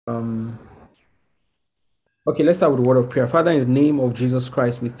Um, okay, let's start with the word of prayer. Father, in the name of Jesus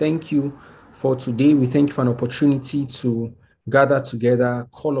Christ, we thank you for today. We thank you for an opportunity to gather together,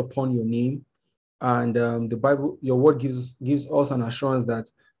 call upon your name. And the Bible, your word gives us an assurance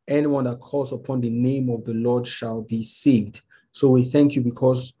that anyone that calls upon the name of the Lord shall be saved. So we thank you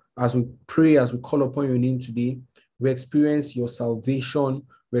because as we pray, as we call upon your name today, we experience your salvation,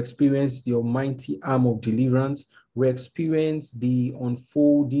 we experience your mighty arm of deliverance, we experience the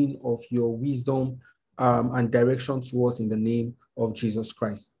unfolding of your wisdom and direction to us in the name of Jesus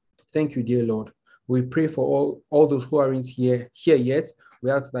Christ. Thank you, dear Lord. We pray for all those who aren't here yet.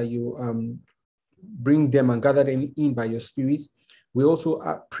 We ask that you bring them and gather them in by your spirit. We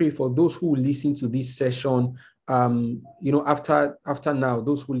also pray for those who listen to this session, after now,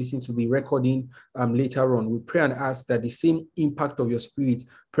 those who listen to the recording later on. We pray and ask that the same impact of your spirit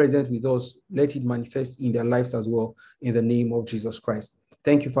present with us, let it manifest in their lives as well, in the name of Jesus Christ.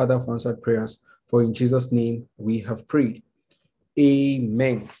 Thank you, Father, for answered prayers. For in Jesus' name we have prayed.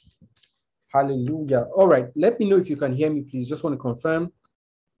 Amen. Hallelujah. All right. Let me know if you can hear me, please. Just want to confirm.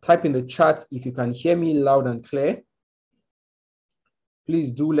 Type in the chat if you can hear me loud and clear.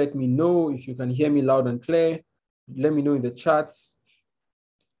 Please do let me know if you can hear me loud and clear. Let me know in the chat.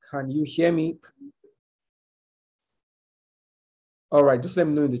 Can you hear me? All right, just let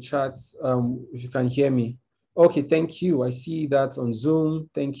me know in the chat if you can hear me. Okay, thank you. I see that on Zoom.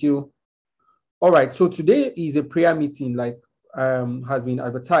 Thank you. All right, so today is a prayer meeting like has been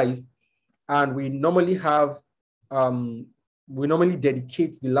advertised, and we normally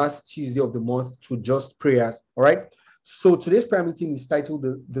dedicate the last Tuesday of the month to just prayers. All right. So today's prayer meeting is titled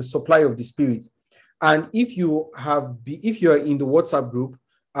the Supply of the Spirit. And if you're in the WhatsApp group,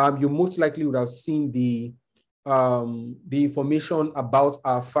 you most likely would have seen the information about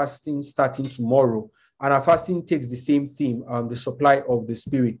our fasting starting tomorrow. And our fasting takes the same theme, the supply of the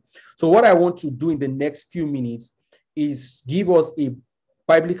Spirit. So what I want to do in the next few minutes is give us a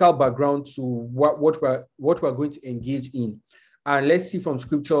biblical background to what we're going to engage in, and let's see from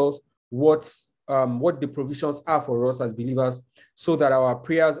scriptures what the provisions are for us as believers, so that our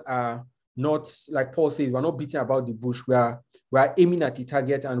prayers are not, like Paul says, we're not beating about the bush. We are aiming at the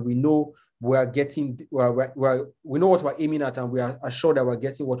target, and we know we know what we're aiming at, and we are assured that we're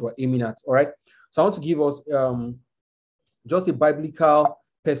getting what we're aiming at. All right. So I want to give us just a biblical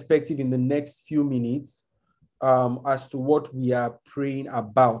perspective in the next few minutes as to what we are praying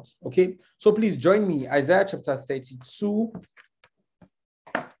about. Okay, so please join me. Isaiah chapter 32,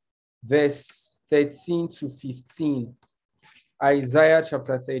 verse 13 to 15. Isaiah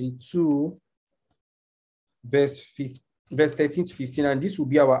chapter 32, verse 13 to 15. And this will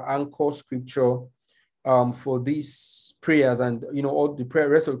be our anchor scripture for these prayers and, all the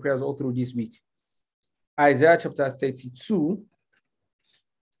rest of the prayers all through this week. Isaiah chapter 32,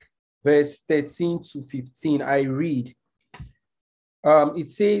 verse 13 to 15. I read. It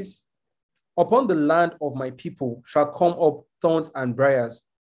says, upon the land of my people shall come up thorns and briars,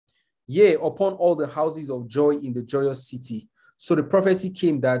 yea, upon all the houses of joy in the joyous city. So the prophecy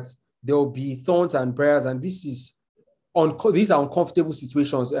came that there will be thorns and briars, and these are uncomfortable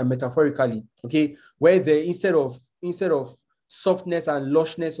situations, metaphorically, okay, where there instead of softness and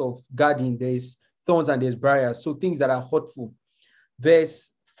lushness of garden, there's thorns and there's briars, so things that are hurtful. Verse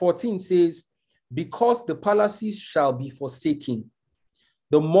 14 says, because the palaces shall be forsaken,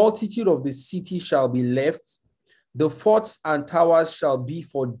 the multitude of the city shall be left, the forts and towers shall be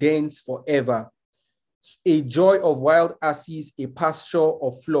for dens forever. A joy of wild asses, a pasture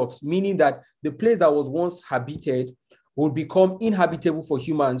of flocks, meaning that the place that was once habited will become inhabitable for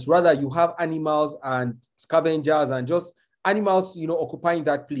humans. Rather, you have animals and scavengers and just animals, occupying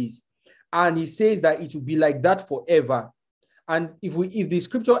that place. And he says that it will be like that forever. And if the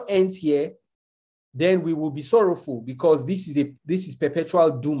scripture ends here, then we will be sorrowful, because this is perpetual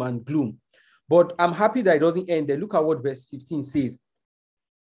doom and gloom. But I'm happy that it doesn't end there. Look at what verse 15 says.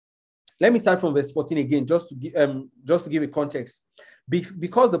 Let me start from verse 14 again, just to give a context.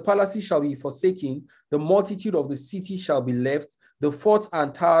 Because the palaces shall be forsaken, the multitude of the city shall be left, the forts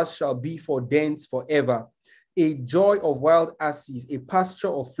and towers shall be for dens forever. A joy of wild asses, a pasture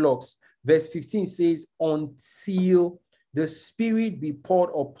of flocks. Verse 15 says, until the Spirit be poured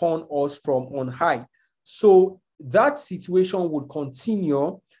upon us from on high. So that situation would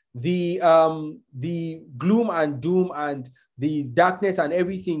continue. The gloom and doom and the darkness and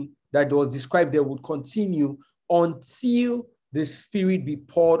everything that was described there would continue until the Spirit be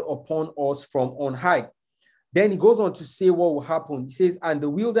poured upon us from on high. Then he goes on to say what will happen. He says, and the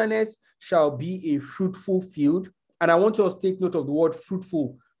wilderness shall be a fruitful field. And I want us to take note of the word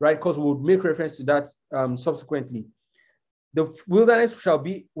fruitful, right? Because we'll make reference to that subsequently. The wilderness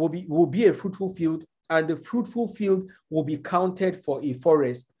will be a fruitful field, and the fruitful field will be counted for a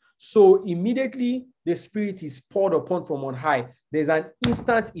forest. So immediately the Spirit is poured upon from on high. There's an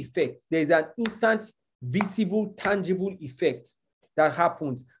instant effect. There's an instant, visible, tangible effect that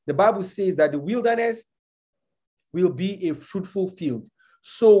happens. The Bible says that the wilderness will be a fruitful field.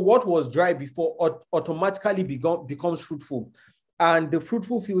 So what was dry before automatically becomes fruitful, and the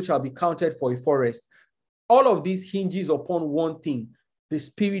fruitful field shall be counted for a forest. All of this hinges upon one thing: the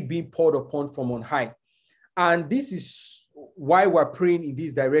Spirit being poured upon from on high. And this is why we're praying in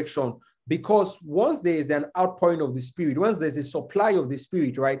this direction, because once there is an outpouring of the Spirit, once there's a supply of the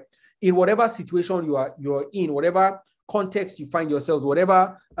Spirit, right, in whatever situation you're in, whatever context you find yourselves,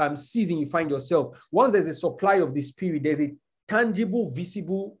 whatever season you find yourself, once there's a supply of the Spirit, there's a tangible,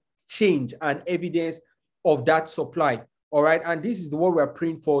 visible change and evidence of that supply. All right. And this is what we're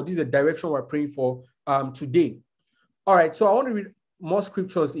praying for. This is the direction we're praying for today. All right. So I want to read more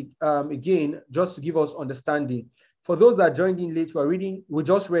scriptures again, just to give us understanding. For those that joined in late, we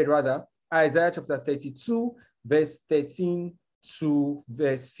just read Isaiah chapter 32, verse 13 to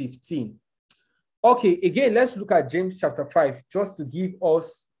verse 15. Okay, again, let's look at James chapter 5, just to give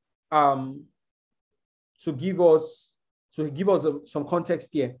us some context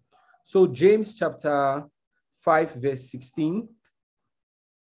here. So James chapter 5, verse 16.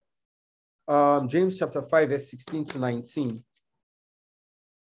 James chapter 5, verse 16 to 19.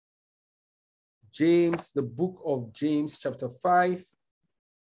 James, the book of James chapter 5,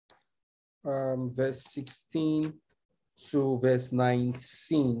 verse 16 to verse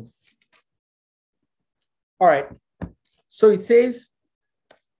 19. All right. So it says,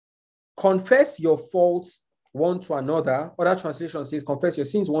 confess your faults one to another. Other translation says, confess your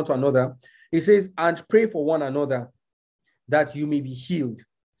sins one to another. It says, and pray for one another that you may be healed.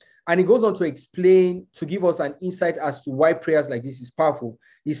 And it goes on to explain, to give us an insight as to why prayers like this is powerful.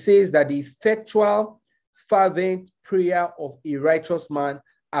 It says that the effectual, fervent prayer of a righteous man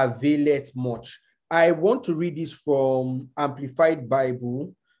availeth much. I want to read this from Amplified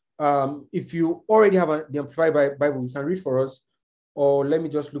Bible. If you already have the Amplified Bible, you can read for us, or let me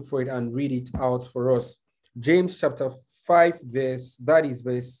just look for it and read it out for us. James chapter 5, verse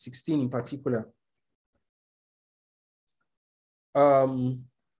 16 in particular.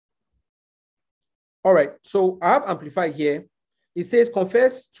 All right, so I have Amplified here. It says,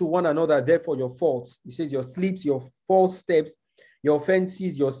 confess to one another, therefore, your faults. It says your slips, your false steps, your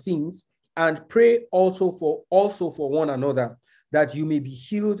offenses, your sins, and pray also for one another, that you may be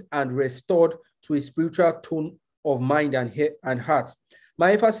healed and restored to a spiritual tone of mind and heart.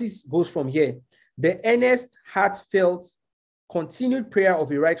 My emphasis goes from here. The earnest, heartfelt, continued prayer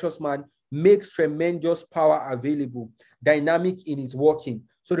of a righteous man makes tremendous power available, dynamic in its working.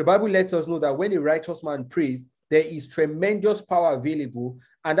 So the Bible lets us know that when a righteous man prays, there is tremendous power available,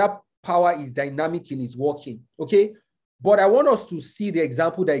 and that power is dynamic in its working. Okay? But I want us to see the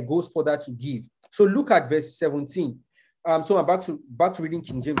example that it goes further to give. So look at verse 17. So I'm back to reading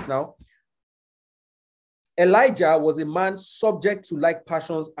King James now. Elijah was a man subject to like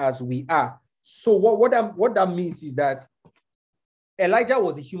passions as we are. So what that means is that Elijah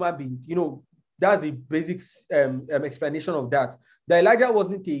was a human being. You know, that's the basic explanation of that. That Elijah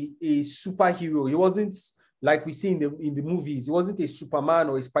wasn't a superhero. He wasn't like we see in the movies. He wasn't a Superman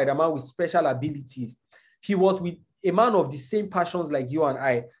or a Spider-Man with special abilities. He was with a man of the same passions like you and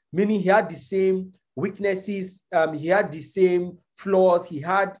I, meaning he had the same weaknesses, he had the same flaws, he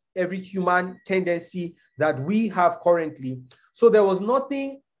had every human tendency that we have currently. So there was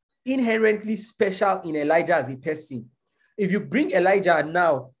nothing inherently special in Elijah as a person. If you bring Elijah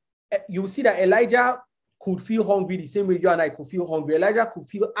now, you see that Elijah could feel hungry the same way you and I could feel hungry. Elijah could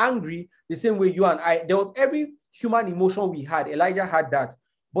feel angry the same way you and I. There was every human emotion we had. Elijah had that.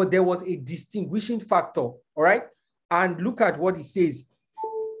 But there was a distinguishing factor, all right? And look at what he says.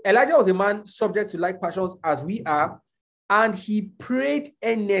 Elijah was a man subject to like passions as we are, and he prayed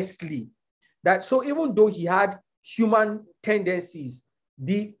earnestly. That so even though he had human tendencies,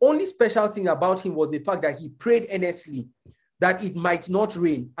 the only special thing about him was the fact that he prayed earnestly that it might not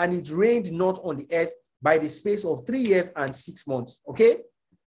rain, and it rained not on the earth by the space of 3 years and 6 months. Okay?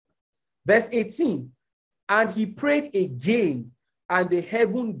 Verse 18, and he prayed again, and the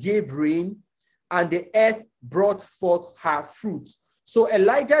heaven gave rain, and the earth brought forth her fruit. So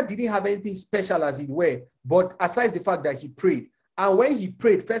Elijah didn't have anything special as it were, but aside the fact that he prayed. And when he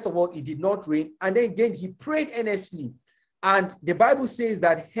prayed, first of all, it did not rain. And then again, he prayed earnestly. And the Bible says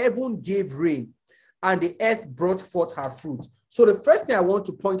that heaven gave rain and the earth brought forth her fruit. So the first thing I want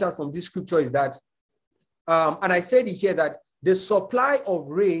to point out from this scripture is that, and I said it here, that the supply of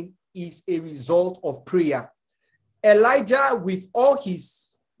rain is a result of prayer. Elijah, with all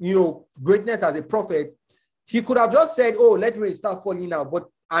his, greatness as a prophet, he could have just said, oh, let rain start falling now,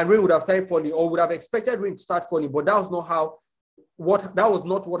 and rain would have started falling, or would have expected rain to start falling, but that was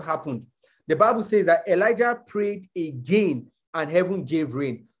not what happened. The Bible says that Elijah prayed again and heaven gave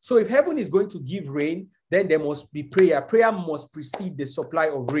rain. So if heaven is going to give rain, then there must be prayer. Prayer must precede the supply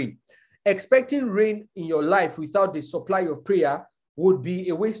of rain. Expecting rain in your life without the supply of prayer would be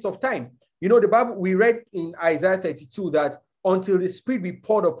a waste of time. The Bible, we read in Isaiah 32 that until the Spirit be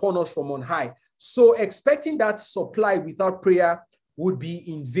poured upon us from on high. So expecting that supply without prayer would be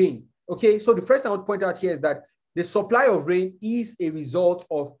in vain. Okay, so the first thing I want to point out here is that the supply of rain is a result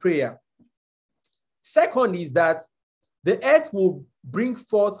of prayer. Second is that the earth will bring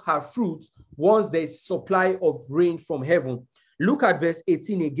forth her fruit once there's supply of rain from heaven. Look at verse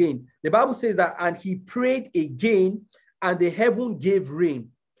 18 again. The Bible says that, and he prayed again, and the heaven gave rain,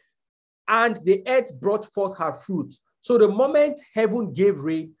 and the earth brought forth her fruit. So the moment heaven gave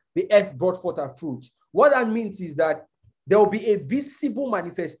rain, the earth brought forth her fruit. What that means is that there will be a visible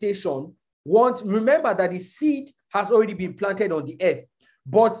manifestation. Remember that the seed has already been planted on the earth,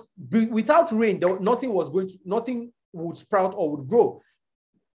 but without rain, nothing would sprout or would grow.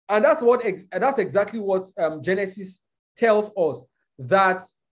 And that's exactly what Genesis tells us, that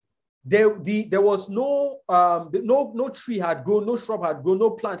there was no tree had grown, no shrub had grown,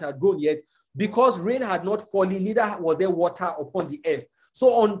 no plant had grown yet, because rain had not fallen, neither was there water upon the earth.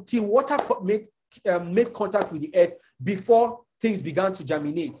 So until water made contact with the earth before things began to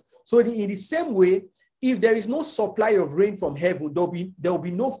germinate. So in the same way, if there is no supply of rain from heaven, there will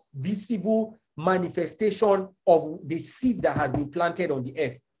be no visible manifestation of the seed that has been planted on the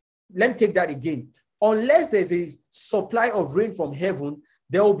earth. Let me take that again. Unless there's a supply of rain from heaven,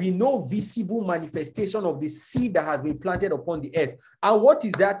 there will be no visible manifestation of the seed that has been planted upon the earth. And what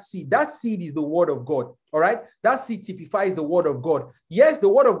is that seed? That seed is the word of God. All right. That seed typifies the word of God. Yes, the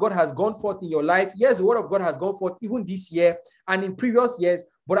word of God has gone forth in your life. Yes, the word of God has gone forth even this year and in previous years.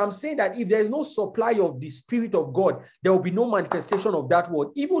 But I'm saying that if there is no supply of the Spirit of God, there will be no manifestation of that word.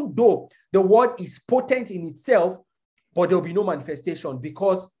 Even though the word is potent in itself, but there will be no manifestation,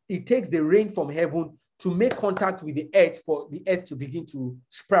 because it takes the rain from heaven to make contact with the earth for the earth to begin to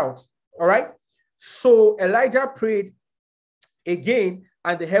sprout. All right. So Elijah prayed again,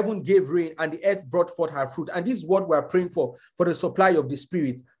 and the heaven gave rain, and the earth brought forth her fruit. And this is what we're praying for the supply of the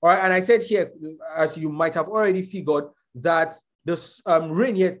Spirit. All right. And I said here, as you might have already figured, that the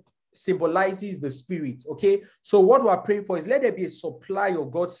rain here symbolizes the Spirit. Okay. So what we're praying for is, let there be a supply of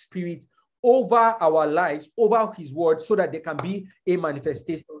God's Spirit over our lives, over his word, so that there can be a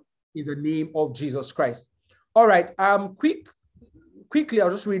manifestation in the name of Jesus Christ. All right. Quickly, I'll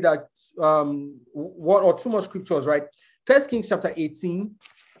just read that one or two more scriptures, right? 1 Kings chapter 18.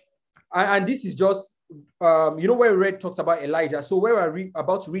 And this is just, where we read talks about Elijah. So where we're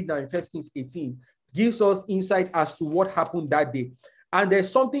about to read now in 1 Kings 18 gives us insight as to what happened that day. And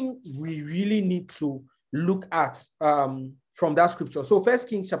there's something we really need to look at from that scripture. So 1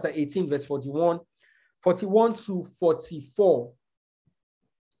 Kings chapter 18, verse 41 to 44.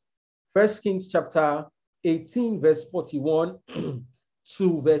 1 Kings chapter 18, verse 41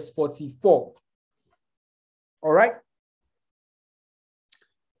 to verse 44. All right.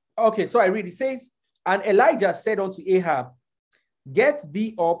 Okay, so I read. It says, and Elijah said unto Ahab, get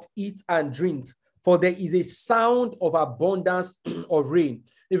thee up, eat and drink, for there is a sound of abundance of rain.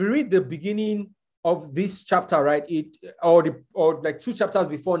 If you read the beginning of this chapter, right, or like two chapters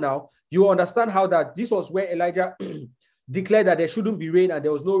before now, you understand how that this was where Elijah declared that there shouldn't be rain, and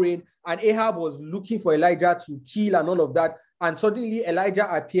there was no rain, and Ahab was looking for Elijah to kill and all of that, and suddenly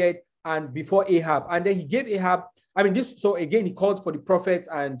Elijah appeared and before Ahab, and then he gave Ahab, so again he called for the prophets,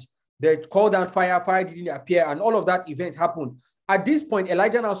 and they called down fire didn't appear, and all of that event happened. At this point,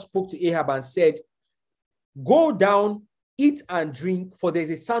 Elijah now spoke to Ahab and said, go down, eat and drink, for there's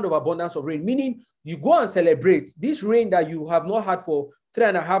a sound of abundance of rain, meaning you go and celebrate. This rain that you have not had for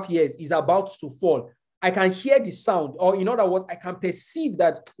 3.5 years is about to fall. I can hear the sound, or in other words, I can perceive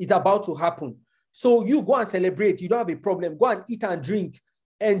that it's about to happen. So you go and celebrate. You don't have a problem. Go and eat and drink,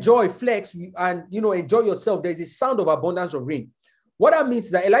 enjoy, flex, and enjoy yourself. There's a sound of abundance of rain. What that means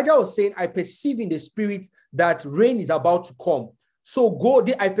is that Elijah was saying, I perceive in the spirit that rain is about to come. So go,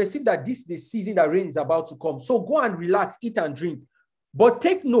 I perceive that this is the season that rain is about to come. So go and relax, eat and drink. But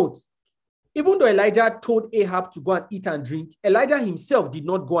take note, even though Elijah told Ahab to go and eat and drink, Elijah himself did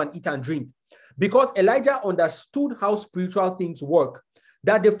not go and eat and drink, because Elijah understood how spiritual things work.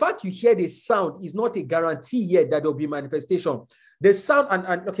 That the fact you hear the sound is not a guarantee yet that there will be manifestation. The sound,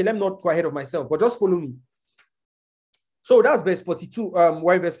 and okay, let me not go ahead of myself, but just follow me. So that's verse 42.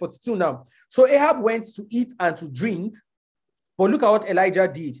 We're in verse 42 now. So Ahab went to eat and to drink, but look at what Elijah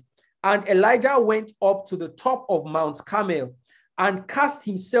did. And Elijah went up to the top of Mount Carmel and cast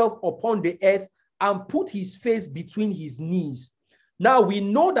himself upon the earth and put his face between his knees. Now we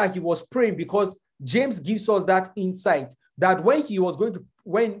know that he was praying because James gives us that insight that when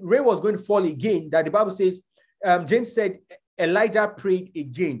rain was going to fall again, that the Bible says, James said, Elijah prayed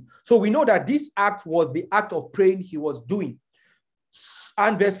again. So we know that this act was the act of praying he was doing.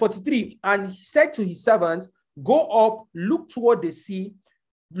 And verse 43, and he said to his servants, go up, look toward the sea.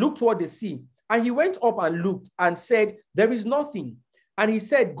 And he went up and looked and said, there is nothing. And he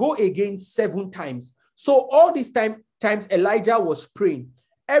said, go again 7 times. So all these times Elijah was praying.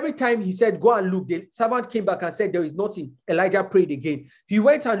 Every time he said, go and look, the servant came back and said, there is nothing. Elijah prayed again. He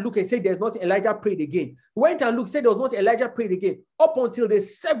went and looked and said, there's nothing. Elijah prayed again. He went and looked, said there was nothing. Elijah prayed again. Up until the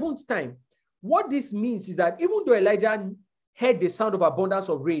 7th time. What this means is that even though Elijah heard the sound of abundance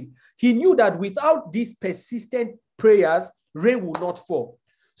of rain, he knew that without these persistent prayers, rain will not fall.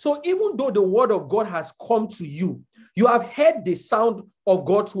 So even though the word of God has come to you, you have heard the sound of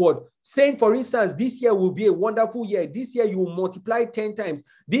God's word, saying, for instance, this year will be a wonderful year. This year you will multiply 10 times.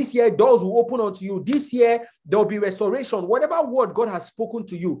 This year doors will open unto you. This year there will be restoration. Whatever word God has spoken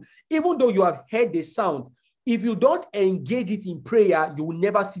to you, even though you have heard the sound, if you don't engage it in prayer, you will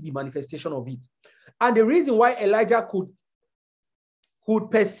never see the manifestation of it. And the reason why Elijah could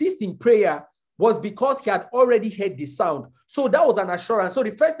persist in prayer was because he had already heard the sound. So that was an assurance. So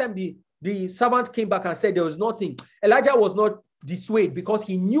the first time the servant came back and said there was nothing, Elijah was not dissuaded because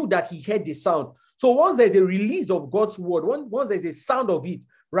he knew that he heard the sound. So once there's a release of God's word, once there's a sound of it,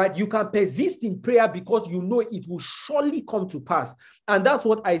 right, you can persist in prayer because you know it will surely come to pass. And that's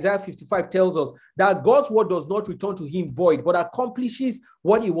what Isaiah 55 tells us, that God's word does not return to him void, but accomplishes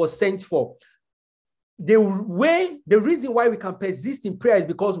what it was sent for. The reason why we can persist in prayer is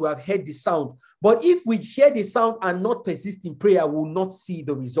because we have heard the sound. But if we hear the sound and not persist in prayer, we will not see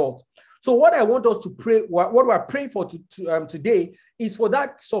the result. So what I want us to pray, what we are praying for today is for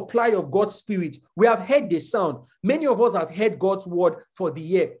that supply of God's Spirit. We have heard the sound. Many of us have heard God's word for the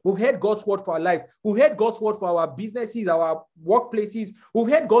year. We've heard God's word for our lives. We've heard God's word for our businesses, our workplaces. We've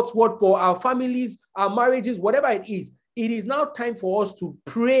heard God's word for our families, our marriages, whatever it is. It is now time for us to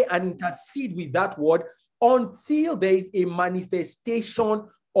pray and intercede with that word until there is a manifestation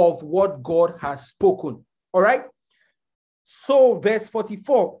of what God has spoken. All right? So verse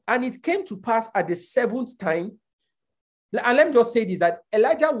 44, and it came to pass at the 7th time, and let me just say this, that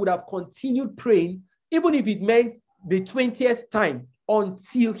Elijah would have continued praying even if it meant the 20th time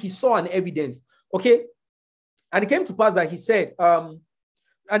until he saw an evidence. Okay? And it came to pass that he said, and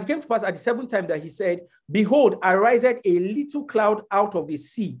it came to pass at the 7th time that he said, behold, ariseth a little cloud out of the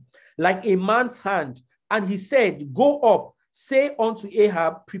sea, like a man's hand. And he said, go up, say unto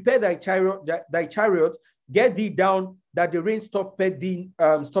Ahab, prepare thy chariot, get thee down, that the rain stopped thee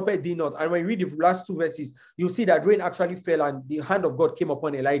not. And when you read the last 2 verses, you'll see that rain actually fell and the hand of God came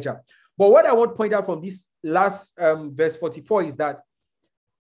upon Elijah. But what I want to point out from this last verse 44 is that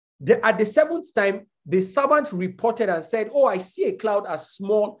at the 7th time, the servant reported and said, oh, I see a cloud as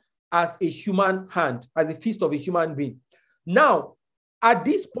small as a human hand, as the fist of a human being. Now, at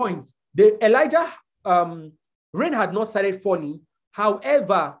this point, rain had not started falling.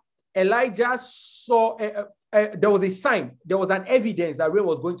 However, Elijah saw, there was a sign, there was an evidence that rain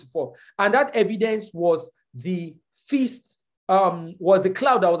was going to fall. And that evidence was the fist, was the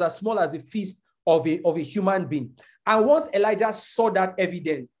cloud that was as small as the fist of a human being. And once Elijah saw that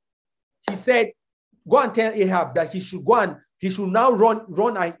evidence, he said, go and tell Ahab that he should now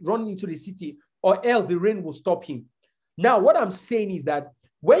run into the city, or else the rain will stop him. Now, what I'm saying is that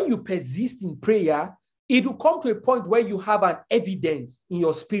when you persist in prayer, it will come to a point where you have an evidence in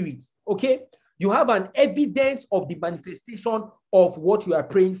your spirit, okay? You have an evidence of the manifestation of what you are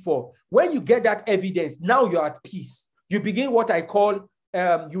praying for. When you get that evidence, now you're at peace. You begin what I call,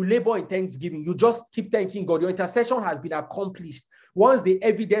 you labor in thanksgiving. You just keep thanking God. Your intercession has been accomplished once the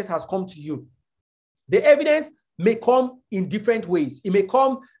evidence has come to you. The evidence may come in different ways. It may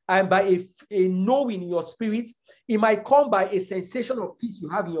come by a knowing in your spirit. It might come by a sensation of peace you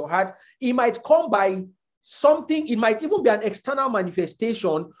have in your heart. It might come by something. It might even be an external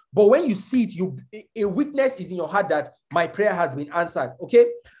manifestation. But when you see it, a witness is in your heart that my prayer has been answered. Okay?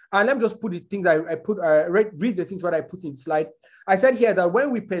 And let me just put the things read the things that I put in slide. I said here that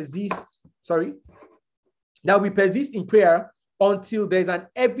when we persist, that we persist in prayer until there's an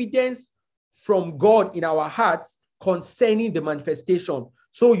evidence from God in our hearts concerning the manifestation.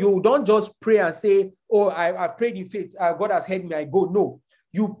 So you don't just pray and say, oh, I've prayed in faith, God has heard me, I go. No,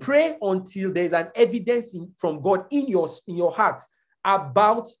 you pray until there's an evidence from God in your heart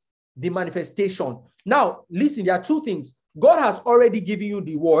about the manifestation. Now, listen, there are two things. God has already given you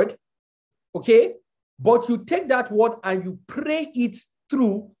the word, okay? But you take that word and you pray it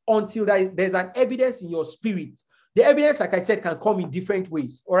through until there's an evidence in your spirit. The evidence, like I said, can come in different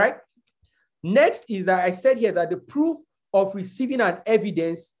ways, all right? Next is that I said here that the proof of receiving an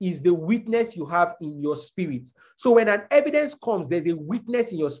evidence is the witness you have in your spirit. So when an evidence comes, there's a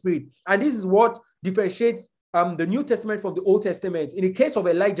witness in your spirit. And this is what differentiates the New Testament from the Old Testament. In the case of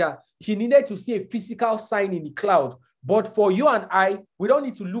Elijah, he needed to see a physical sign in the cloud. But for you and I, we don't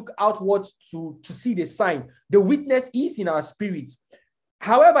need to look outwards to see the sign. The witness is in our spirits.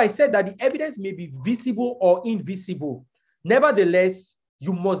 However, I said that the evidence may be visible or invisible. Nevertheless,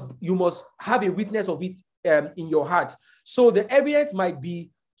 you must have a witness of it in your heart. So the evidence might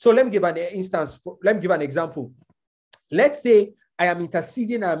be, so let me give an instance. Let me give an example. Let's say I am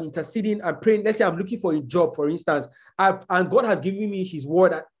interceding and praying. Let's say I'm looking for a job, for instance, and God has given me his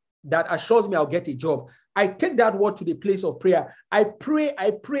word that assures me I'll get a job. I take that word to the place of prayer. I pray,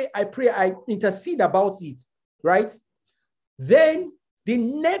 I intercede about it, right? Then the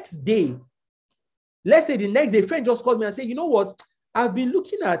next day, let's say the next day, a friend just called me and said, you know what? I've been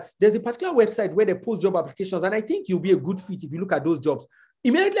looking at, there's a particular website where they post job applications, and I think you'll be a good fit if you look at those jobs.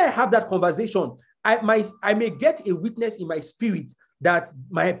 Immediately I have that conversation, I may get a witness in my spirit that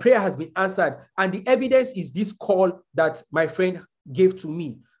my prayer has been answered, and the evidence is this call that my friend gave to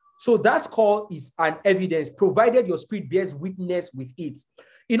me. So that call is an evidence, provided your spirit bears witness with it.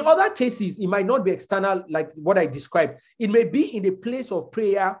 In other cases, it might not be external like what I described. It may be in the place of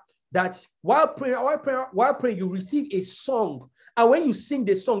prayer that while praying, you receive a song. And when you sing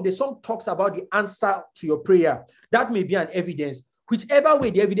the song talks about the answer to your prayer. That may be an evidence. Whichever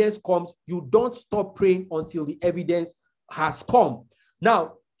way the evidence comes, you don't stop praying until the evidence has come.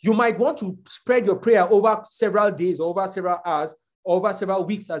 Now, you might want to spread your prayer over several days, over several hours, over several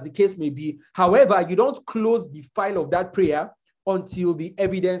weeks, as the case may be. However, you don't close the file of that prayer until the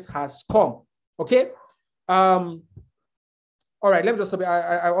evidence has come. Okay? All right, let me just stop.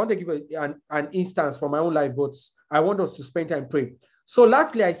 I want to give an instance from my own life, but I want us to spend time praying. So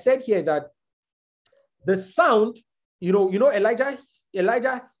lastly, I said here that the sound, Elijah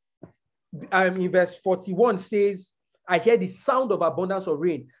in verse 41 says, I hear the sound of abundance of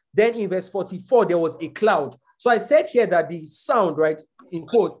rain. Then in verse 44, there was a cloud. So I said here that the sound, right, in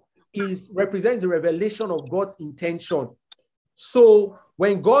quotes, represents the revelation of God's intention. So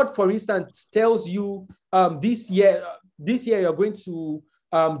when God, for instance, tells you this year you're going to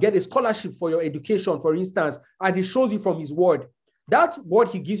get a scholarship for your education, for instance, and he shows you from his word, that word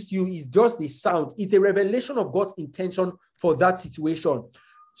he gives you is just a sound. It's a revelation of God's intention for that situation.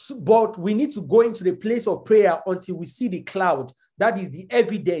 So, but we need to go into the place of prayer until we see the cloud. That is the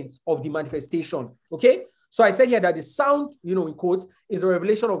evidence of the manifestation. Okay? So I said here that the sound, in quotes, is a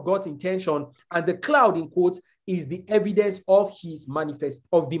revelation of God's intention, and the cloud, in quotes, is the evidence of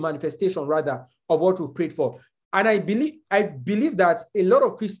the manifestation, rather, of what we've prayed for. And I believe that a lot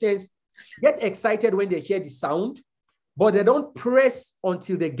of Christians get excited when they hear the sound, but they don't press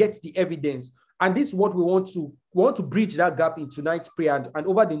until they get the evidence. And this is what we want to bridge that gap in tonight's prayer and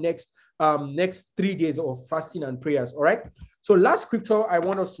over the next 3 days of fasting and prayers. All right. So last scripture I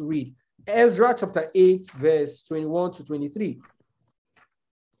want us to read, Ezra chapter 8, verse 21 to 23.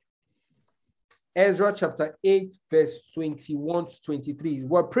 Ezra chapter 8, verse 21 to 23.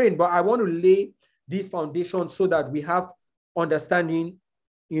 We're praying, but I want to lay this foundation so that we have understanding,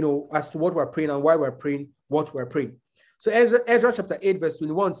 as to what we're praying and why we're praying, what we're praying. So Ezra chapter 8, verse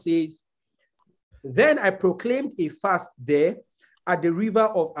 21 says, then I proclaimed a fast there at the river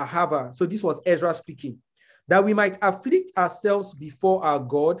of Ahava. So this was Ezra speaking, that we might afflict ourselves before our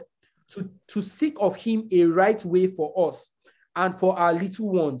God to seek of him a right way for us and for our little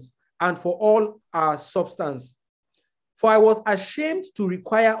ones and for all our substance. For I was ashamed to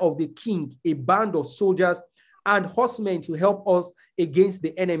require of the king a band of soldiers and horsemen to help us against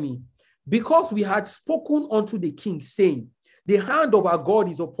the enemy, because we had spoken unto the king, saying, the hand of our God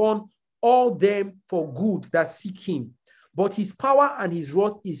is upon all them for good that seek him, but his power and his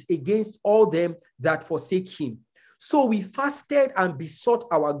wrath is against all them that forsake him. So we fasted and besought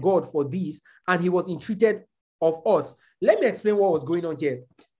our God for this, and he was entreated of us. Let me explain what was going on here.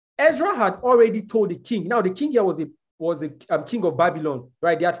 Ezra had already told the king. Now, the king here was the king of Babylon,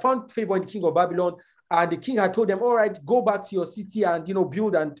 right? They had found favor in the king of Babylon, and the king had told them, all right, go back to your city and,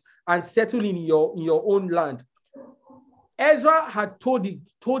 build and settle in your own land. Ezra had told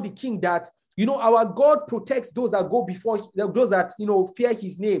the king that, our God protects those that go before, those that, fear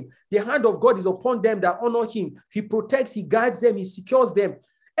his name. The hand of God is upon them that honor him. He protects, he guides them, he secures them.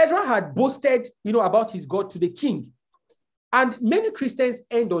 Ezra had boasted, about his God to the king. And many Christians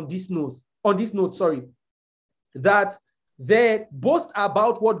end on this note, that they boast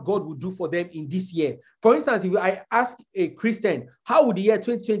about what God will do for them in this year. For instance, if I ask a Christian, how would the year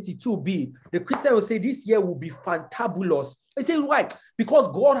 2022 be? The Christian will say, this year will be fantabulous. I say, why?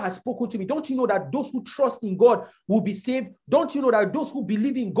 Because God has spoken to me. Don't you know that those who trust in God will be saved? Don't you know that those who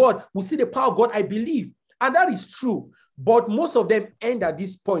believe in God will see the power of God? I believe. And that is true. But most of them end at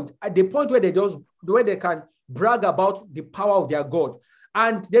this point, at the point where they can brag about the power of their God.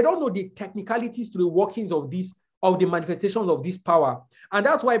 And they don't know the technicalities to the workings of the manifestations of this power. And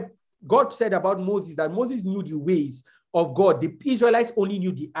that's why God said about Moses that Moses knew the ways of God. The Israelites only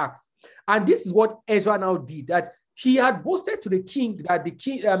knew the acts. And this is what Ezra now did, that he had boasted to the king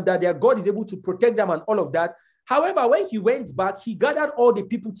that their God is able to protect them and all of that. However, when he went back, he gathered all the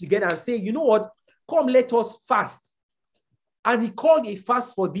people together and said, you know what, come, let us fast. And he called a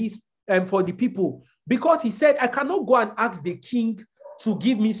fast for the people, because he said, I cannot go and ask the king to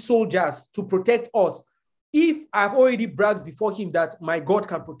give me soldiers to protect us if I've already bragged before him that my God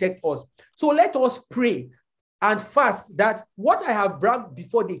can protect us. So let us pray and fast that what I have bragged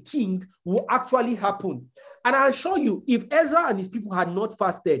before the king will actually happen. And I assure you, if Ezra and his people had not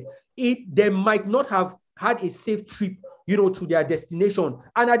fasted, they might not have had a safe trip, to their destination.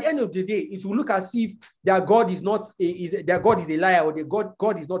 And at the end of the day, it will look as if their God is a liar, or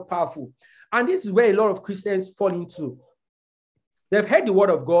God is not powerful. And this is where a lot of Christians fall into. They've heard the word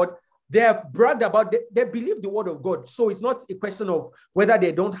of God. They have bragged about, they believe the word of God. So it's not a question of whether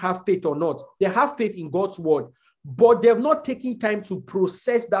they don't have faith or not. They have faith in God's word, but they've not taken time to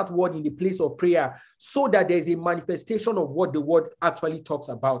process that word in the place of prayer so that there's a manifestation of what the word actually talks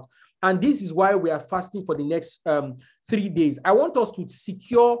about. And this is why we are fasting for the next 3 days. I want us to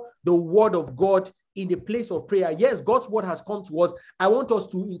secure the word of God in the place of prayer. Yes, God's word has come to us. I want us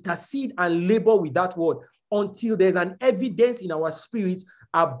to intercede and labor with that word until there's an evidence in our spirits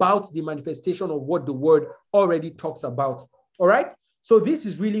about the manifestation of what the word already talks about. All right. So this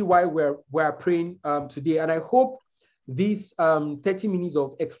is really why we're praying today. And I hope this 30 minutes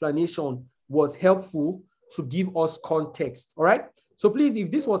of explanation was helpful to give us context. All right. So please, if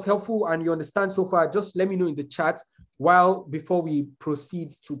this was helpful and you understand so far, just let me know in the chat before we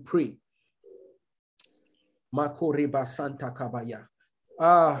proceed to pray. Marco Reba Santa Kabaya.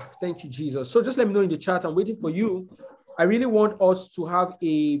 Thank you, Jesus. So just let me know in the chat. I'm waiting for you. I really want us to have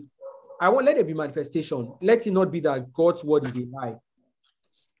let it be manifestation. Let it not be that God's word is a lie.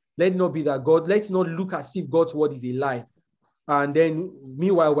 Let it not be that let's not look as if God's word is a lie. And then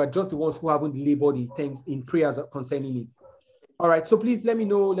meanwhile, we're just the ones who haven't labored in things in prayers concerning it. All right. So please let me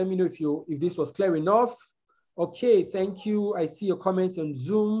know if this was clear enough. Okay. Thank you. I see your comments on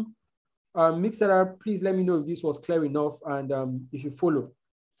Zoom. Mixer, please let me know if this was clear enough and if you follow.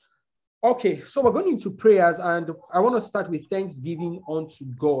 Okay, so we're going into prayers, and I want to start with thanksgiving unto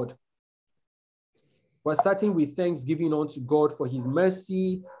God. We're starting with thanksgiving unto God for his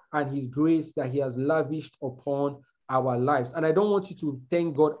mercy and his grace that he has lavished upon our lives. And I don't want you to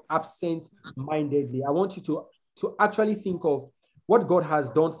thank God absent-mindedly. I want you to actually think of what God has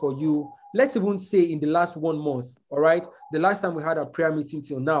done for you. Let's even say in the last 1 month, all right? The last time we had a prayer meeting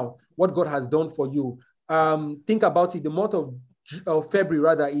till now, what God has done for you. Think about it. The month of February,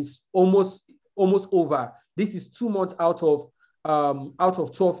 rather, is almost over. This is 2 months out of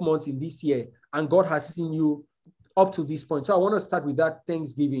 12 months in this year, and God has seen you up to this point. So I want to start with that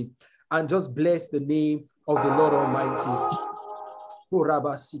thanksgiving and just bless the name of the Lord Almighty.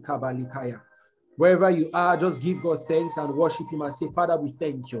 Wherever you are, just give God thanks and worship him and say, Father, we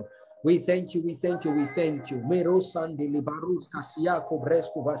thank you. We thank you, we thank you, we thank you.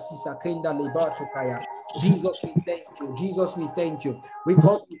 Jesus, we thank you. Jesus, we thank you. We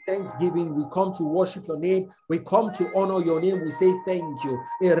come to thanksgiving. We come to worship your name. We come to honor your name. We say thank you.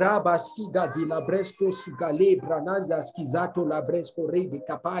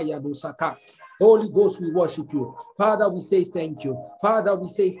 Holy Ghost, we worship you. Father, we say thank you. Father, we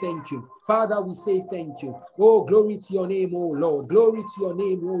say thank you. Father, we say thank you. Oh, glory to your name, oh Lord. Glory to your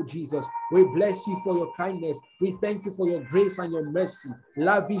name, oh Jesus. We bless you for your kindness. We thank you for your grace and your mercy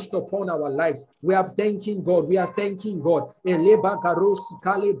lavished upon our lives. We are thanking God. We are thanking God.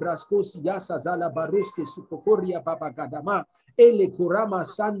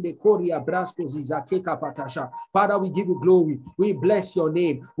 Father, we give you glory. We bless your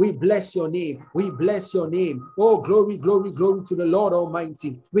name. We bless your name. We bless your name. Oh, glory, glory, glory to the Lord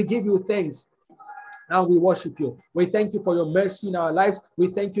Almighty. We give you thanks And we worship you. We thank you for your mercy in our lives. We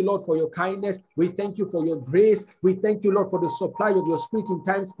thank you, Lord, for your kindness. We thank you for your grace. We thank you, Lord, for the supply of your spirit in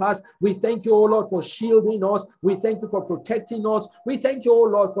times past. We thank you, oh Lord, for shielding us. We thank you for protecting us. We thank you, oh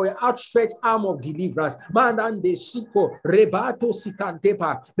Lord, for your outstretched arm of deliverance. Mandande siko, rebato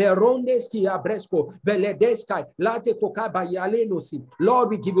sikantepa, merondeski abresco, veledeskai, late kokaba yalenosi.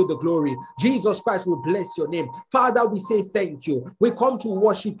 Lord, we give you the glory. Jesus Christ, we bless your name. Father, we say thank you. We come to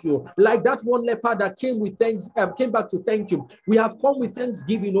worship you. Like that one leper that came with thanks, came back to thank you. We have come with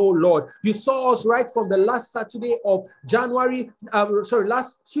thanksgiving, oh Lord. You saw us right from the last Saturday of January,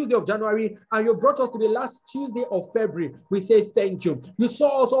 last Tuesday of January, and you brought us to the last Tuesday of February. We say thank you. You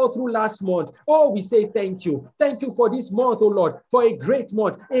saw us all through last month. Oh, we say thank you. Thank you for this month, oh Lord, for a great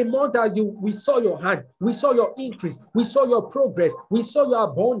month, a month that we saw your hand, we saw your increase, we saw your progress, we saw your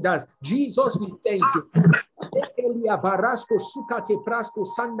abundance. Jesus, we thank you.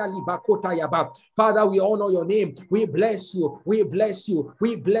 Father, we honor your name. We bless you. We bless you.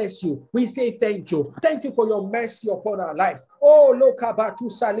 We bless you. We say thank you. Thank you for your mercy upon our lives. Oh,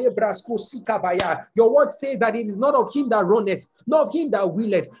 your word says that it is not of him that runneth, not of him that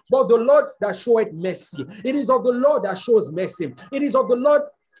willeth, but the Lord that showeth mercy. It is of the Lord that shows mercy. It is of the Lord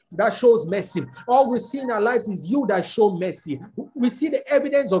that shows mercy. All we see in our lives is you that show mercy. We see the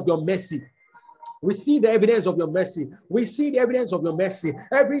evidence of your mercy. We see the evidence of your mercy. We see the evidence of your mercy.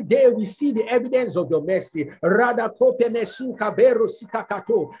 Every day we see the evidence of your mercy. Rada kopene sukabero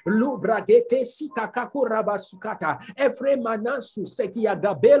sikakato. Lubragete sikakaku rabasukata. Efre manansu sekia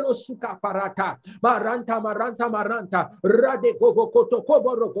gabelo sukaparata. Maranta. Rade govokoto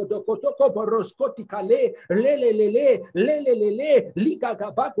koboro godokoto koboros kotikale. Lele. Liga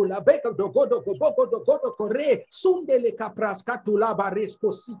gabaku la beka dogodo goboko dogodo kore. Sundele kapraskatu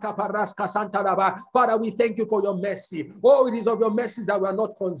labaresko sikaparaska santaraba. Father, we thank you for your mercy. Oh, it is of your mercies that we are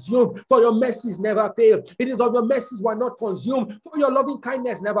not consumed, for your mercies never fail. It is of your mercies we are not consumed, for your loving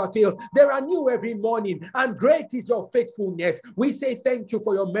kindness never fails. They are new every morning, and great is your faithfulness. We say thank you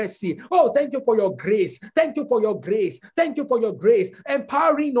for your mercy. Oh, thank you for your grace. Thank you for your grace. Thank you for your grace,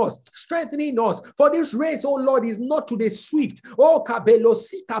 empowering us, strengthening us. For this race, oh Lord, is not to the swift, oh kabelo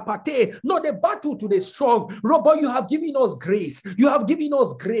sikapate, not the battle to the strong. But you have given us grace. You have given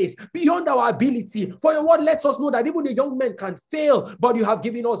us grace beyond our ability. For your word lets us know that even the young men can fail, but you have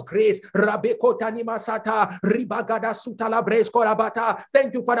given us grace. Thank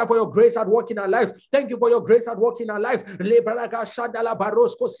you, Father, for your grace at work in our lives. Thank you for your grace at work in our lives.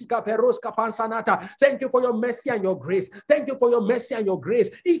 Thank you for your mercy and your grace. Thank you for your mercy and your grace.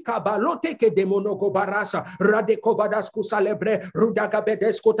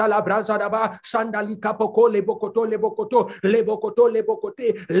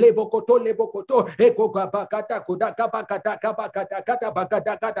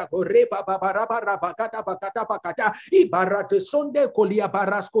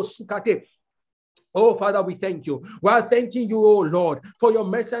 Oh, Father, we thank you. We are thanking you, oh Lord, for your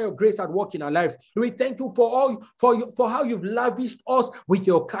mercy and your grace at work in our lives. We thank you for how you've lavished us with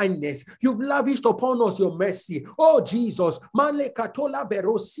your kindness. You've lavished upon us your mercy. Oh, Jesus. Manle katola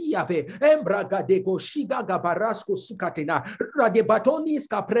berosiave, embraga de goshiga gabarasco sukatena, radebatonis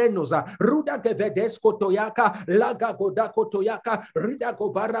caprenosa, ruda gevedesco toyaka, laga godako toyaka, rida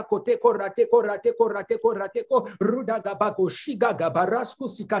gobara koteko rateko, ruda gabago shiga gabarasco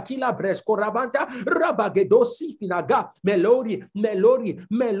sikakila bresco rabanta, Rabagedosi finaga melori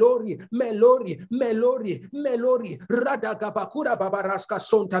radagabakura babaraska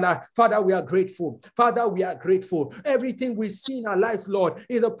sontala. Father, we are grateful. Father, we are grateful. Everything we see in our lives, Lord,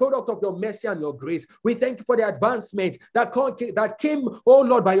 is a product of your mercy and your grace. We thank you for the advancement that came, oh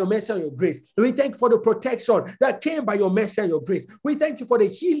Lord, by your mercy and your grace. We thank you for the protection that came by your mercy and your grace. We thank you for the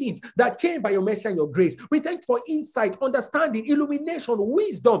healings that came by your mercy and your grace. We thank you for insight, understanding, illumination,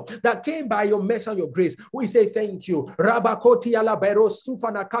 wisdom that came by your mercy and your grace. We say thank you. Rabakoti alabero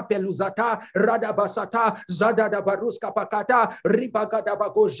sufana kapeluzata radabasata zadada baruska pakata ribagada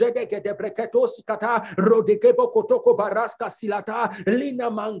bago jedeke de breketo sikata rodekebo kotoko baraska silata lina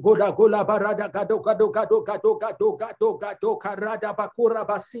mangoda gola barada gado karada bakura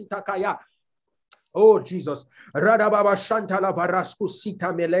basinta kaya. Oh, Jesus. Radababa shantala barasku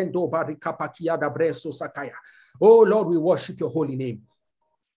sita melendo barikapakia da breso sakaya. Oh, Lord, we worship your holy name.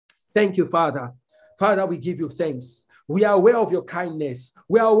 Thank you, Father. Father, we give you thanks. We are aware of your kindness.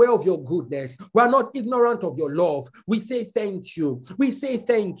 We are aware of your goodness. We are not ignorant of your love. We say thank you. We say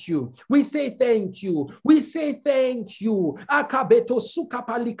thank you. We say thank you. We say thank you. Akabeto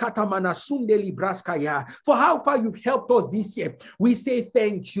sukapali katamana sundeli braskaya. For how far you've helped us this year. We say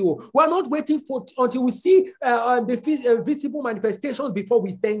thank you. We are not waiting for until we see the visible manifestations before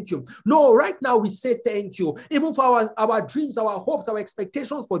we thank you. No, right now we say thank you. Even for our dreams, our hopes, our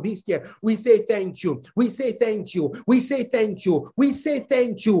expectations for this year, we say thank you. We say thank you. We say thank you. We say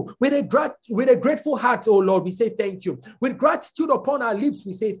thank you. With a grateful heart, oh Lord, we say thank you. With gratitude upon our lips,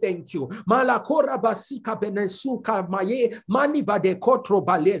 we say thank you. Malakora basika benesuka maye maniva de kotro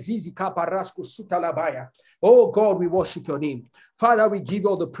balezizika barasku sutalabaya. Oh God, we worship your name. Father, we give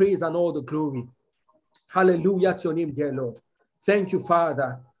all the praise and all the glory. Hallelujah to your name, dear Lord. Thank you,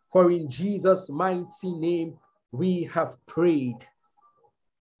 Father, for in Jesus' mighty name we have prayed.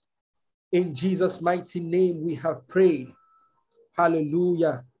 In Jesus' mighty name we have prayed.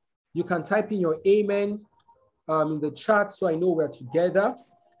 Hallelujah. You can type in your amen in the chat so I know we're together.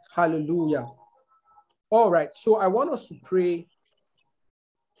 Hallelujah. All right, so I want us to pray,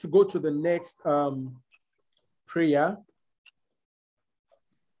 to go to the next prayer.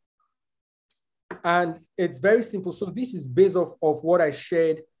 And it's very simple. So this is based off of what I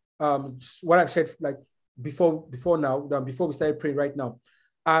shared, like before we started praying right now.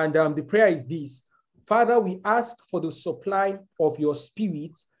 And the prayer is this: Father, we ask for the supply of your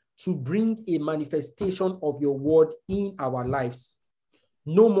spirit to bring a manifestation of your word in our lives.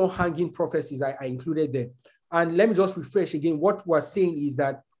 No more hanging prophecies. I included them. And let me just refresh again. What we're saying is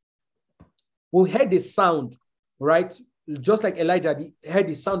that we heard the sound, right? Just like Elijah heard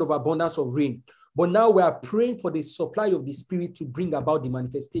the sound of abundance of rain. But now we are praying for the supply of the spirit to bring about the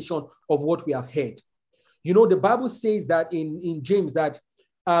manifestation of what we have heard. You know, the Bible says that in James that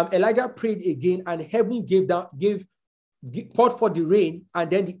Elijah prayed again and heaven poured forth the rain, and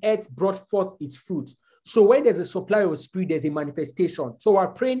then the earth brought forth its fruit. So when there's a supply of spirit, there's a manifestation. So we're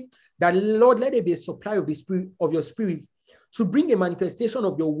praying that, Lord, let there be a supply of the spirit, of your spirit, to bring a manifestation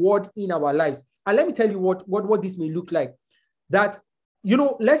of your word in our lives. And let me tell you what this may look like. That, you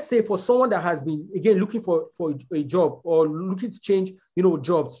know, let's say for someone that has been, again, looking for a job or looking to change,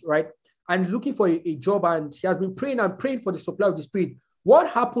 jobs, right? And looking for a job, and he has been praying for the supply of the spirit. What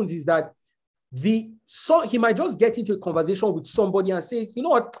happens is that he might just get into a conversation with somebody and say, you know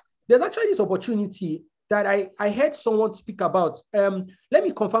what, there's actually this opportunity that I heard someone speak about. Let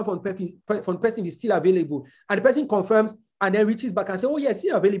me confirm from the person is still available. And the person confirms and then reaches back and says, oh, yes,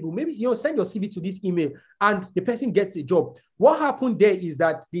 still available. Maybe, send your CV to this email, and the person gets a job. What happened there is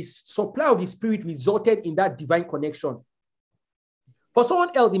that the supply of the spirit resulted in that divine connection. For someone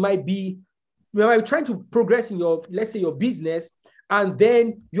else, it might be trying to progress in let's say your business, and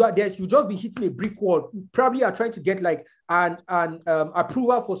then you just be hitting a brick wall. Probably you are trying to get like an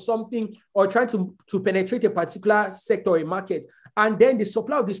approval for something, or trying to penetrate a particular sector or a market. And then the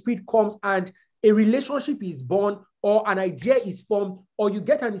supply of the spirit comes and a relationship is born, or an idea is formed, or you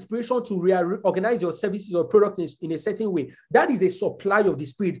get an inspiration to reorganize your services or products in a certain way. That is a supply of the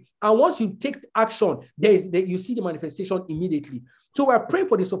spirit. And once you take action, you see the manifestation immediately. So we're praying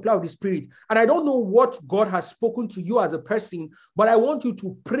for the supply of the spirit. And I don't know what God has spoken to you as a person, but I want you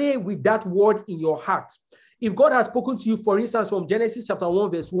to pray with that word in your heart. If God has spoken to you, for instance, from Genesis chapter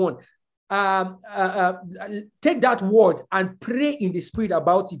 1, verse 1, take that word and pray in the spirit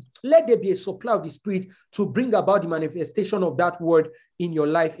about it. Let there be a supply of the spirit to bring about the manifestation of that word in your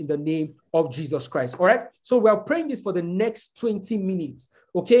life in the name of Jesus Christ. All right. So we're praying this for the next 20 minutes.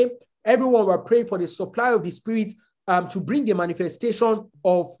 Okay. Everyone, we're praying for the supply of the spirit to bring a manifestation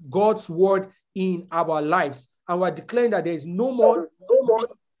of God's word in our lives. And we're declaring that there is no more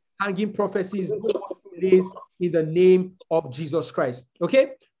hanging prophecies, no more delays in the name of Jesus Christ.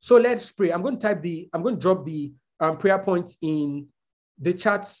 Okay. So let's pray. I'm going to drop the prayer points in the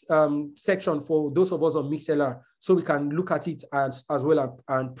chats section for those of us on Mixlr, so we can look at it as well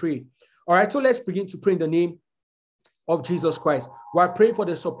and pray. All right, so let's begin to pray in the name of Jesus Christ. We're praying for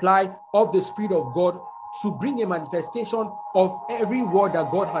the supply of the Spirit of God to bring a manifestation of every word that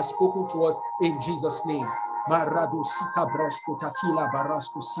God has spoken to us in Jesus' name.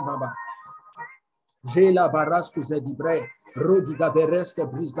 Jela barasco zedibre, rodiga bereske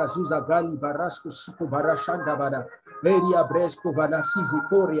brisga zuza gali barasco suko barashanda bada, Eria Bresco Vanasizi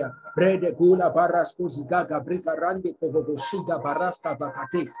Korea, Brede Gula Barasco Zigaga Brika Rande Kovogoshiga Baraska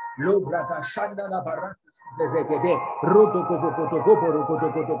Bakate, Lobraga Shanda la Barakas Zezegede, Rodo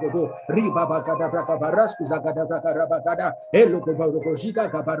Gogo, Riba Bagada Braka Barasco Zagada Braka Rabagada, Elo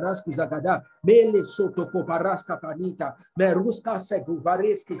Gogogiga Gabarasco Zagada, Mele Soto Koparaska Panita, Meruska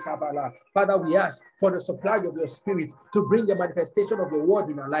Seguvareski Sabala. Father, we ask for the supply of your spirit to bring the manifestation of your word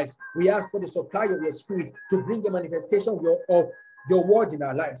in our lives. We ask for the supply of your spirit to bring the manifestation of your word in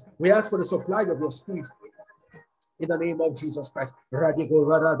our lives. We ask for the supply of your spirit in the name of Jesus Christ. Radico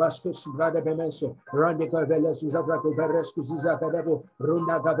Varabasco Sugrada Bemenso, Randico Veles Uzabraco Verescu Zizakadebo,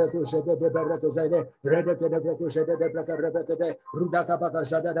 Runda Gabeco Jede de Berreco Zade, Redeke de Breco Jede de Breca Rebecca de, Rudaka Baka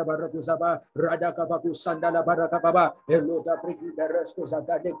Jada de Barraco Zaba, Radaka Baku Sandala Barakababa, Elota Priki Beresco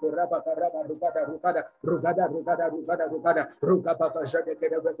Zagade, Rabaka Raba, Rugada, Rugabaka Jade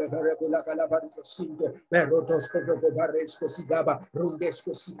de Breca Verecula Calabarito Sinto, Merotos Covo Barresco Sigaba,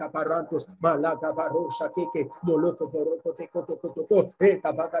 Rundesco Sica Parantos, Malaga Barosha Keke, Molo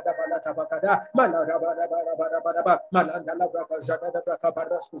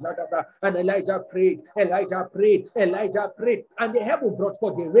and Elijah prayed, and the heaven brought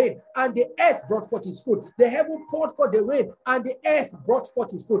forth the rain, and the earth brought forth his food. The heaven poured forth the rain, and the earth brought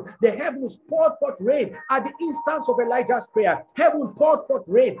forth his food. The heavens poured forth rain at the instance of Elijah's prayer. Heaven poured forth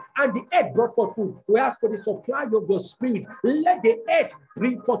rain, and the earth brought forth food. We ask for the supply of your spirit. Let the earth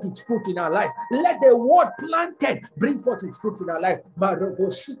bring forth its fruit in our lives. Let the word planted bring forth its fruit in our life.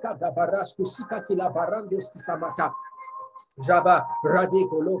 Marogoshika Gabarasko Sika Kilabarandos Kisamata. Jaba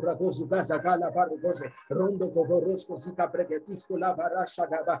Radico Lobra Gozuga Zagala Barugose, Rondo Goborosco Zika Bregetisco La Barasha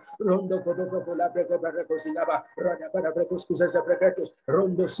Daba, Rondo Godogo La Brega Barrecosinaba, Radabara Brecoscuza Bregetos,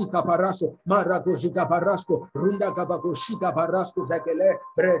 Rondo Sika Paraso, Maragojiga Barasco, Runda Gabagoshika Barasco Zagele,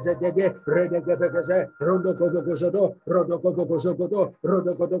 Breze Dege, Redegabeze, Rondo Godogojodo, Rodo Godogojodo,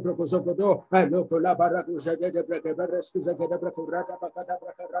 Rodo Godogozogodo, Aloco La Baragoja de Bregeberescu Zagadabra Rada Bacada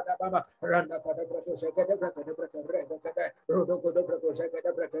Bracada Baba, Randa Cadabraco Zagadabra Rodogodobrago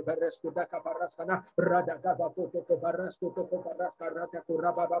Jagabraga Beresco da Caparascana, Radagaba Coto Barasco Toco Parasca Rata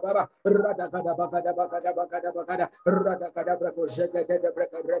Curaba Baba, Radagada Bagada Bagada Bagada Bagada, Radagadabrago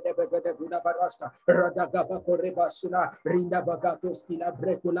Jagabraga Redabagada Guna Barasca, Radagaba Correba Suna, Rinda Bagatos Kila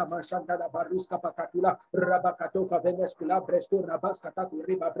Brecula Machanta la Barusca Pacatula, Rabacatoca Venescula Bresco Nabasca Taku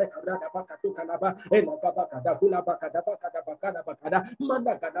Riba Breca Radabacatuca Laba, Ela Babacada Gula Bacada Bacada Bacada Bacada,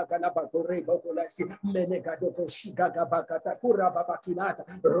 Mandagada Galabacore Bocolasi, Menegado Shigaga Bacata Cura Babakinata,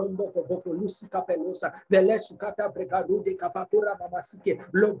 Rondo Boko Lucy Capelosa, Belesukata Bregarude Capacura Mamasike,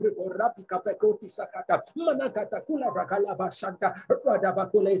 Lobreco Rapi Capecoti Sakata, Manakata Kula Bacala Bashanta,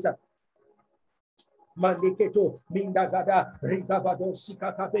 Radabacolesa. Mandiketo, Mindagada, Rigabado,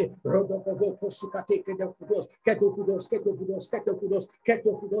 Sikakape, Rodokovo, Posukate, Kedofudos, Ketofudos, Ketofudos, Ketofudos,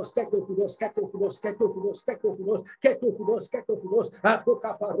 Ketofudos, Ketofudos, Ketofudos, Ketofudos, Ketofudos, Ketofudos, Ketofudos,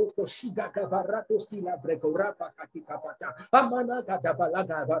 Apocaparoko, Shiga, Baratos, Kila, Brecorapa, Katikapata, Amana,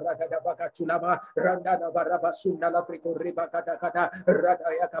 Gadabalaga, Baragada Bagachulama, Randana Barabasunda, La Precorriba, Katakata,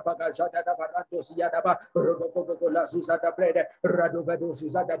 Radayaka Bagajada, Baratos, Yadaba, Rodokovo, La Zuzada Brede, Radovado,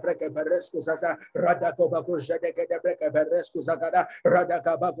 Zuzada Breke, Beresco, Zaza, Radakobako Jadeke de Breke Berescu Zagada,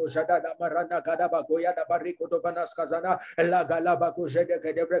 Radakabako Jadada Maranda Gadaba Goyada Barrico Dobanas Kazana, La Galabako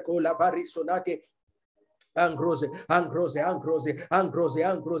Jadeke de Breco La Barisonati. Angrose,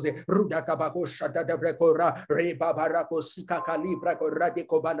 Ruda Kabako Shada de Brecora, Reba Barako Sika Calibra,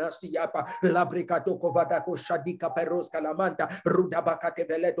 Radico Banastiapa, Labricato Covadaco Shadika Peros Calamanta, Ruda Bacate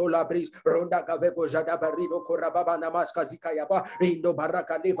Veledo Labris, Ronda Caveco Jada Barrido Corababa Namaska Zikayaba, Indo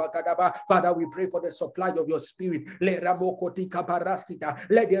Baraka Leva Kadaba. Father, we pray for the supply of your spirit. Le Ramoko Tika Paraskita,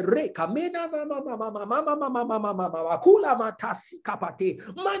 let the Reka Mena Mama Kula Manta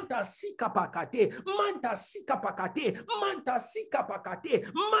Sikapate, Manta Sikapakate, Manta Sika pakate, manta sika pakate,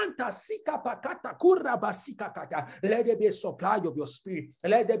 manta sika pakata, kuraba sika kata. Let there be a supply of your spirit.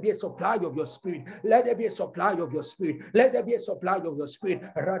 Let there be a supply of your spirit. Let there be a supply of your spirit. Let there be a supply of your spirit.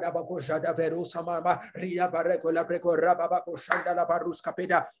 Radabako jada verusa mama, ria bareko la breko rababako shanda la baruska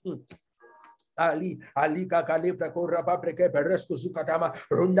peda. Ali Gagalevra Koraba Breke Beresco Zucatama,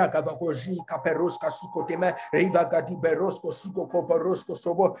 Runda Gavakoji, Caperosca Sucotema, Riva Gadi Berosco Suco Coporosco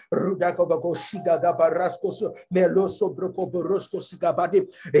Sobo, Ruda Gavagoshiga Gabarasco, Meloso Broco Borosco Sigabadi,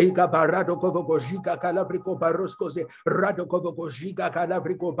 Ega Barado Govogojiga Calabrico Baroscose, Rado Govogojiga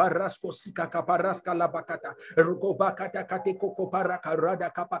Calabrico Barasco Sica Caparasca Labacata, Ruco Bacata Cateco Paraca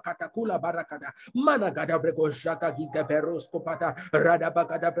Rada Capacata Kula Baracada, Managada Vreco Jaga Giga Berosco Pata, Rada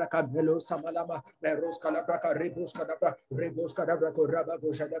Bagada Braca Melo Samala. Lama, Meros Calabraca, Rebus Cadabra, Rebus Cadabra, Coraba,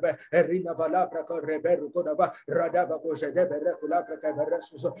 Gojadebe, Erina Valabra, Reberu Codaba, Radaba Gojadebe, Reculabraca,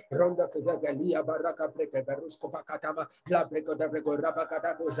 Veresus, Ronda Galia, Baraka, Brecaberus, Copacatama, La Breco de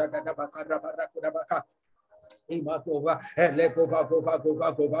Rabacada, Gojadaba, Carabaraca. Imakova, Elekova, Gova,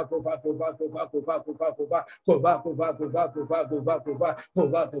 Gova, Gova, Gova, Gova, Gova, Gova, Gova, Gova, Gova, Gova, Gova, Gova, Gova, Gova,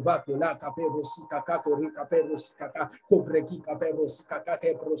 Gova, Gova, Kula, Caperosi, Kaka, Kori, Caperosi, Kaka, Kobreki, Caperosi, Kaka,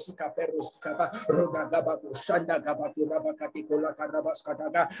 Keprosi, Caperosi, Kaka, Roda Gabaku, Shanda Gabaku, Rabakati, Kola, Karabas,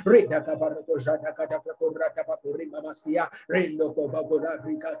 Kataga, Reda Gabarako, Jada, Kadapako, Radabakuri, Mamaskia, Rendo, Kobagola,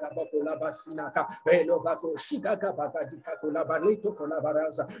 Rika, Kabakola, Basinaka, Elo Bako, Shika, Kabaka, Dikakula, Barlito,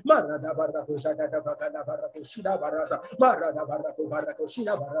 Kolabaraza, Marada Barako, Jada, Bagala, Barako, Shida Baraza, Marada Barako, Barako,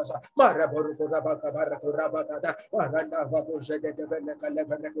 Shida Baraza, Maraboruko, Rabaka, Barako, Rabakada, Maranda, Bako, Jede, Veneka,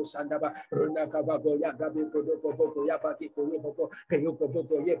 Leveneko, Sandaba, Runaka, Babo, Yagabiko, Boko, Yabaki, Yeboko, Kayoko,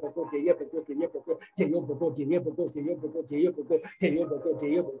 Boko, Yeboko, Yeboko, Yeboko, Yeboko, Yeboko, Yeboko, Yeboko, Yeboko,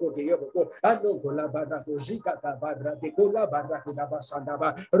 Yeboko, Yeboko, Anokola Barako, Jika, Barra, Decola, Barako,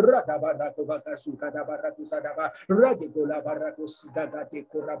 Sandaba, Rada Barako, Bakasuka, Barako, Sadaba, Radikola, Barako, Sidaga,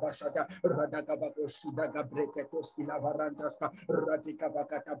 Dekora Bashada, Radakabako, Shidaga, Breketos, Ilavarandaska, Radika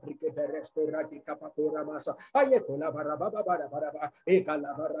Bakata, Brike, Beresto, Radika Pakora Masa, Ayekola, Barababa, Baraba,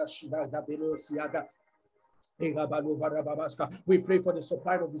 Ekalabara, Shidaga, Benosiaga. We pray for the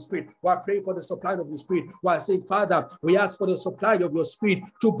supply of the Spirit. We are praying for the supply of the Spirit. We are saying, Father, we ask for the supply of your Spirit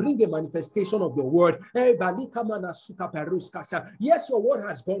to bring a manifestation of your word. Yes, your word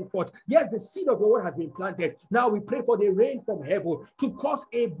has gone forth. Yes, the seed of your word has been planted. Now we pray for the rain from heaven to cause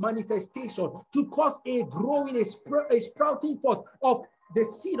a manifestation, to cause a growing, a sprouting forth of the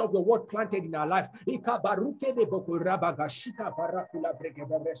seed of the word planted in our life.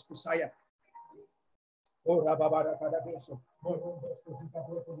 Oh, Rababara Cadabeso.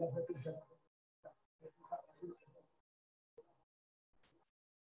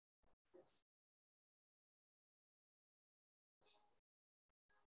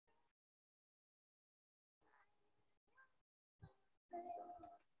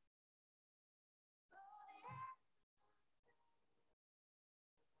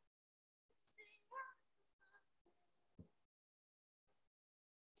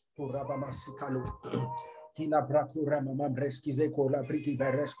 Kila brakura mamambreski zeko la briki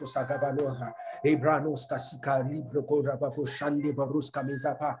beresko sagabaloha Ebranos kasika libro kora babo shande baruska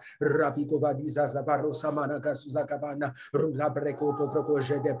mezapa rabiko vadiza zabaro samana gasuzakabana rula breko to broko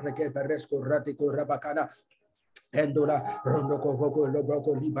jede breke beresko ratiko rabakana Endola, Rondoko Vogo,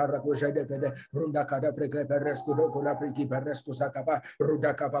 Loboko, Libaraco, Jede, Runda Cadabre, Beresco, Locola, Briki, Beresco, Sakaba,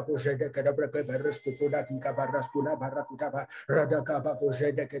 Ruda Cabaco, Jede, Cadabre, Beresco, Kodaki, Cabarascula, Baracutaba, Rada Cabaco,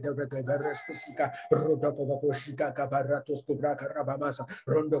 Jede, Cadabre, Beresco, Sika, Ruda Covaco, Shika, Cabaratos, Cubraca, Rabamasa,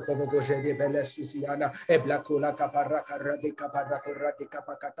 Rondo Covaco, Jede, Belesusiana, Eblacola, Caparaca, Radica, Baraco, Radica,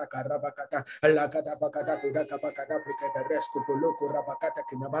 Pacata, Carabacata, Alacada, Bacada, Cabacada, Beresco, Poloco, Rabacata,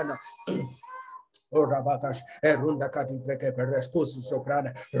 Kinabana. O Rabakash, Erunda Kati Preke Perescosi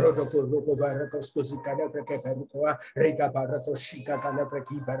Soprana, Rodoko Roko Barakos Cosicana Preke Perucoa, Rega Barato Shika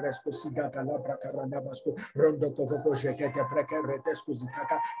Calabreki Beresco Siga Calabra Caranabasco, Rondoko Voco Jekete Preke Retesco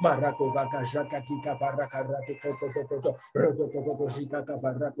Zicaka, Maraco Vaca Jaka Kika Baraka Radico Toto, Rodoko Voco Jika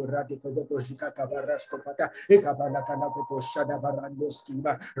Baraco Radico Voco Jika Barasco Pata, Ekabala Canapo Shada Barando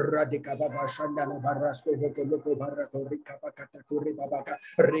Skiba, Radica Baba Shanda Barasco Voco Loco Baraco Rica Bacata Turi Babaka,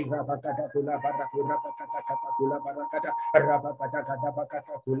 Riga Bacata Tula Baraco. Kula barakata rabakata kata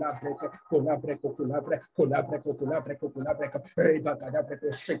bakata kula breko reba kata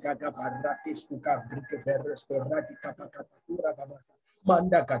breko sheka kabarati skuka brike beres korati kapakata kura babasa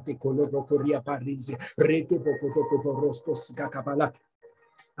manda kate kolo koria parise reke boko rosto sika kabala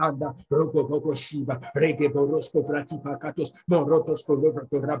Anda, Rogo Bogo Shiva, Rege Borosco, Vratipa Catos, Morotos, Colova,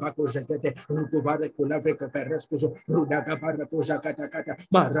 Rabaco Jacete, Rugo Baraco, Laveca Peresco, Rudaga Baraco Jacatacata,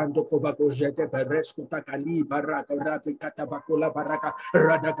 Marando Covaco Jete, Peresco, Tacali, Baraca, Rapi Catabacola Baraca,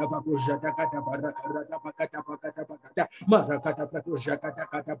 Radaga Baco Jatacata Baraca, Radabacata Bacata Bacata, Maracata Paco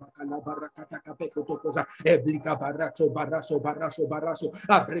Jacatacata Bacala Baracata Capeco Tocosa, Eblica Barasso,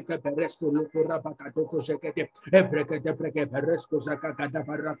 Abrica Peresco, Locura Bacato Jacete, Ebreca de Breca Peresco, Zacata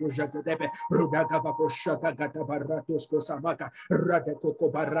Rudaka Shaka Gata Baratos Kosamaka,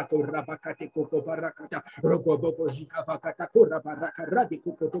 Radeko Barako Rabakati Koko Barakata, Rogoboko Jika Bakata Kura Baraka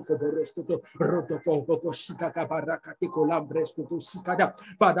Radiku Kotoko Borostoto, Rotoko Boko Shika Barakati Kolambres Kutu Sikada.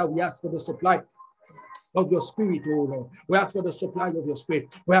 Father, we ask for the supply of your spirit, oh Lord. We ask for the supply of your spirit.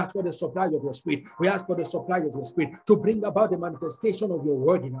 We ask for the supply of your spirit. We ask for the supply of your spirit to bring about the manifestation of your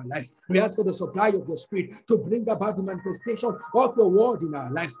word in our lives. We ask for the supply of your spirit to bring about the manifestation of your word in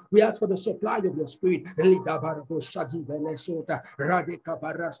our lives. We ask for the supply of your spirit.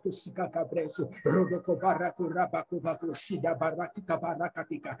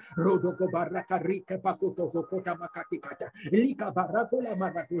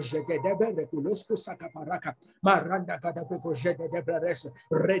 Maranda kada preko jede de breres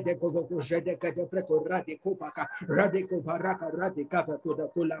rede ko jede kada preko rade ko baka rade ko baraka rade kaba ko da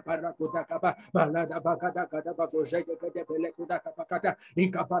kula barako da kaba malada bakada kada bako jede kada bele ko da kata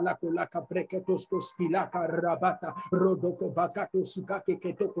ikabala kula kabreke tosko skila karabata rodo ko bakato sukake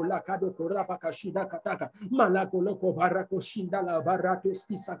keto kula kado ko rabaka shida kataka malako loko barako shinda la barato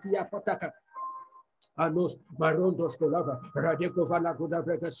skisakia pataka Anos marondos colava radeco vala guda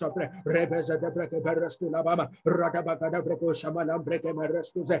breke sopre rebeza de breke berescu la baba radabaca de breco shamalam breke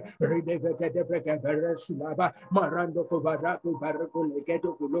merescuze rideveke de breke beresu lava marando covaraco barraco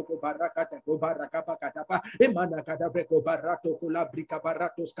legedo culoco barracata cobarraca catapa emana cada breco barato culabrica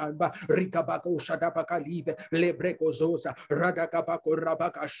baratos camba ricabaco shadabaca live lebreco zosa radacabaco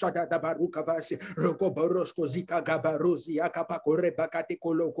rabaca shada da baruca vasi roco borosco zica gabarosi acapaco rebacate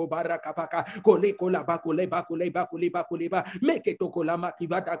coloco barracapaca colecola bakule make tokola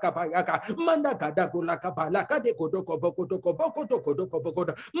makivata kabayaka manda gada gola kabala kade kodoko boko boko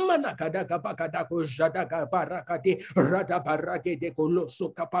mana gada gabakada ko jada gabaraka de rada barake de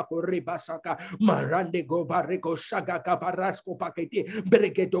koloso kapako rebasaka marande go bareko shaga kabarasko pakete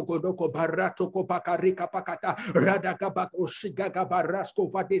breke tokodoko barato ko pakarika pakata rada kabako shiga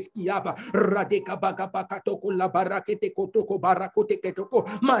gabarasko fadeskiaba rade kabaka pakato kola barakete kotoko barakote ketoko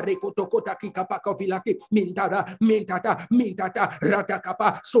mareko toko takika pakavila mintata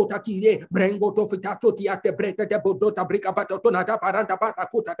ratakapa sotakie brengo to fitato tiate brete de bodota brika batotonata paranta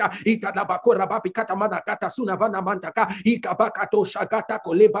patakutata itada bakora babikata manakata sunavana mantaka ikabakato shagata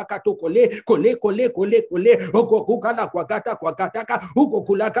kolebakato kole ogokukala kwagataka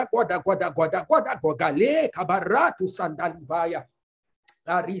ugokulaka kwada kabaratu sandalibaya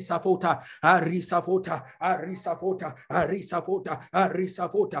Arisafota,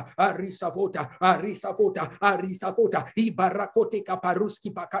 Ibarakote kaparuski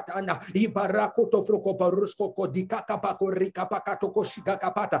pakatana, Ibarakoto froko barusko kodika kapako rika pakato koshiga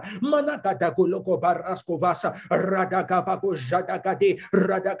kapata, Managada goloko barasko vasa, Radagabago jadagade,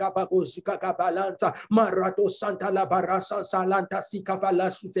 Radagabago zikakabalanta, Marato santa la barasa salanta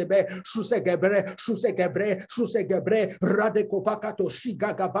sikavala susegebre, Radekopakato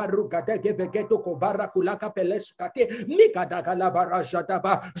Gaga baruga de gevegeto kobara kulaka peleskate mikadaga la baraja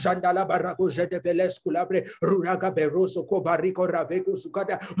daba jandala barago jede veleskulabre ruraga beroso kobariko ravego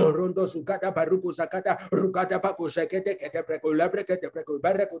zugada morondo zugada barugo zakada rugada bako jekete kete prekulabre kete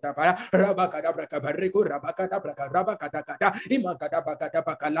prekulbereko dabara rabakada brakabariko rabakada brakarabakada kada imagada bakada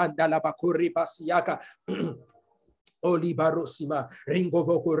bakalanda la bakuri pasiaka Olibarosima,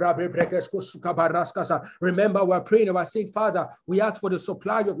 Ringovoko Rabre Brekesko Sukabaraskasa. Remember, we're praying about saying, Father, we ask for the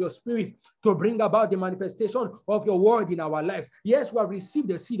supply of your spirit to bring about the manifestation of your word in our lives. Yes, we have received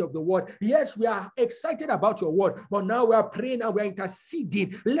the seed of the word. Yes, we are excited about your word, but now we are praying and we are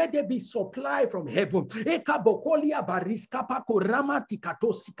interceding. Let there be supply from heaven. The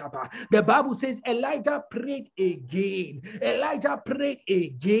Bible says Elijah prayed again. Elijah prayed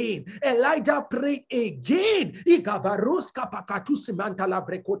again.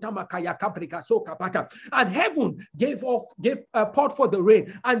 And heaven gave poured for the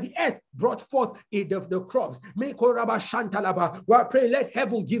rain, and the earth brought forth the crops. We are praying, let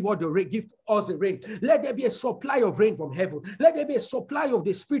heaven give us the rain. Let there be a supply of rain from heaven. Let there be a supply of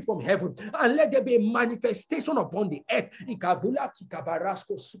the spirit from heaven, and let there be a manifestation upon the earth.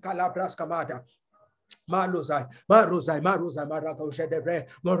 Marozai, Marago Jedebre,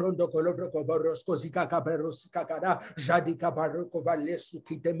 Morondo Colovro Coborosco, Zika Caberos Cacada, Jadica Barroco Valesu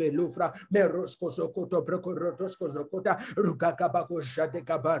Kiteme Lufra, Merosco Zocoto Broco Rotosco Zocota, Rugacabaco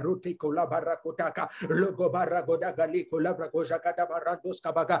Jadeca Barrote Colabaracotaka, Logo Barragoda Galico Lavraco Jacata Barandos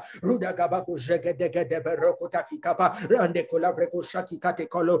Cabaga, Ruda Gabaco Jegedega de Berrocotaki Capa, Rande Colavreco Shaki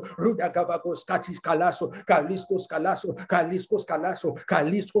Catecolo, Ruda Gabaco Scatis Calaso, Caliscos Calaso,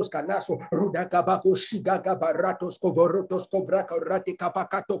 Ruda Gabaco Shigaga Baratos Kovorotos Kobraka Rati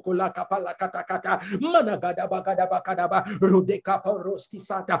Kapakato Kolaka Palakatakata Managada Bakadaba Rude Kaparoski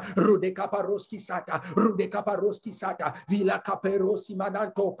Sata Villa Caperosi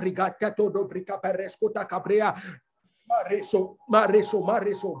Mananto Prigatato do Bricaperescota Cabrea Mareso,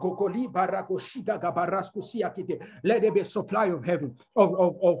 Gokoli, Barako, Shiga, Gabarasco, Siakite. Let there be a supply of heaven,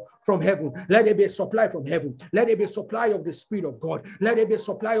 from heaven. Let there be a supply from heaven. Let there be a supply of the Spirit of God. Let there be a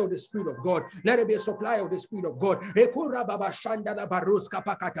supply of the Spirit of God. Let there be a supply of the Spirit of God.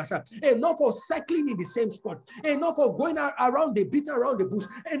 Enough of cycling in the same spot. Enough of going around the beating around the bush.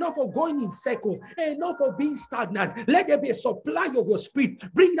 Enough of going in circles. Enough of being stagnant. Let there be a supply of your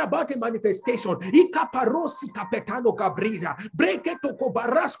Spirit. Bring about a manifestation.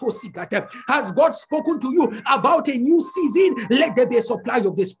 Has God spoken to you about a new season? Let there be a supply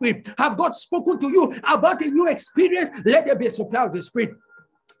of the Spirit. Have God spoken to you about a new experience? Let there be a supply of the Spirit.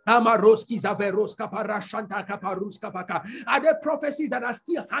 Amaroski Zaveroska Parashanta Kaparuska Paka. Are there prophecies that are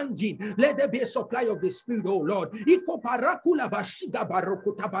still hanging? Let there be a supply of the Spirit, oh Lord. Iko parakula bashiga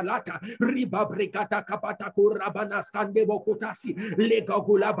barokota balata. Riba brekata kapata kurabana skandebo kotasi.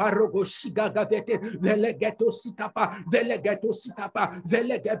 Legagula barogo shiga gavete. Velegeto sikapa. Velegeto sikapa.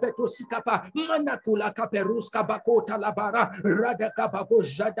 Velegebeto sikapa. Manakula kaperuska bakota labara. Radaka bako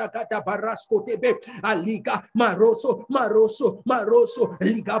jadagata barasko tebe. Aliga maroso.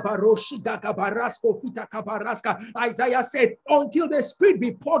 Liga Isaiah said, until the Spirit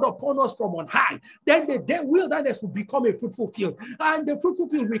be poured upon us from on high, then the wilderness will become a fruitful field, and the fruitful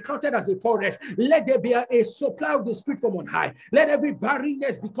field will be counted as a forest. Let there be a supply of the Spirit from on high. Let every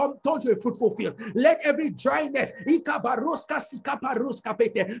barrenness become turned to a fruitful field. Let every dryness turn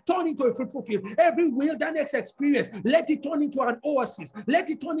into a fruitful field. Every wilderness experience, let it turn into an oasis. Let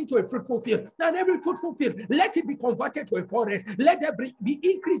it turn into a fruitful field. And every fruitful field, let it be converted to a forest. Let there be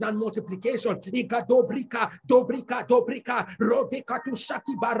increase and multiplication. Ika dobrika, rodeka tu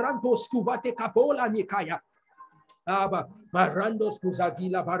shaki baranto skuvate kabola nikaya. Aba Marandos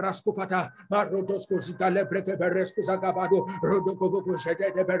Kuzagila Barasco Fata, Marodos Kuzigale Breke Beresco Zagabado, Rodoko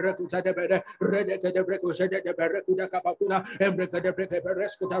Shede de Berecuza de Bere, Redeke de Breco Shede de Berecuda Capacuna, Embreke de Breke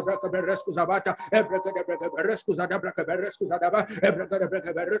Beresco da Braca Beresco Zabata, Embreke de Breke Beresco Zadabraca Beresco Zadaba, Embreke de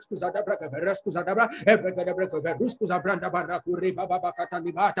Breke Beresco Zadabraca Beresco Zadaba, Embreke de Breke Beresco Zabranda Baracuri Baba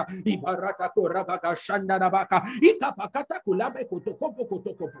Catanibata, Ibarata Corabaga Shanda Nabaka, Ikapakata Kulabe Kotokopo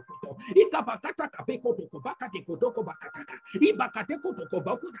Kotokopo, Ikapakata Capeko Tokobaka de Kotoko Bakataka. Ibakateko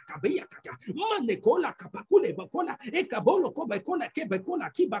tokobaku kabeya kata manekola kapakule bakola ekabolo kobakola kebakola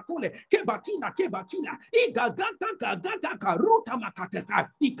kibakole kebakina igagaka ruta makateka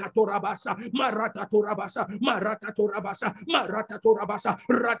ikatorabasa marata torabasa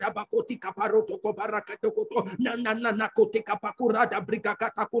radabakoti kaparoto kobarakatokoto nana kote kapakurada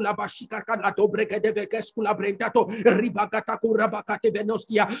brigakata kula bashika kana dobreke devekes kula brentato ribagata kurabakate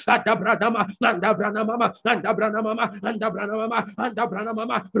benoskia adabranama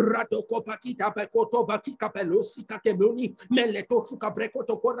Radoko Pakita Pekoto Bakika Pelosi Katemuni, Meleto Suka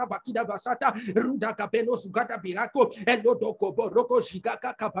Brekoto Kora Bakida Vasata, Ruda Capelos Gata Birako, Elodoko Boroko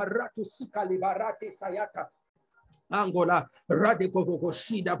Shigaka Kaparatu Sika Liberate Sayata. Angola, Radeko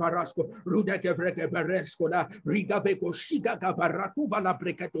Shida Barasco, Ruda Kevreke Berescola, Riga Beko Shiga Barakuva la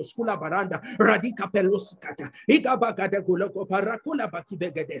Brecato Scula Baranda, Radica Pelosicata, Igabaga de Guloko Paracula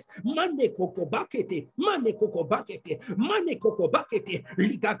Bakibegedes, Mane Coco Bakete,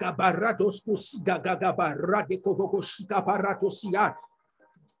 Liga Barados Kusiga Gagaba, Radeko Shika Baratosia.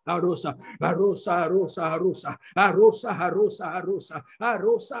 Arosa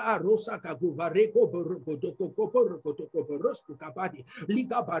kaguvareko borosku kabadi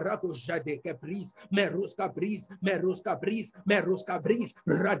liga barako jade kebris meruska bris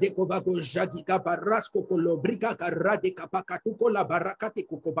radeko vago jagi kabarasko kolobrika karade kapakatuko la barakate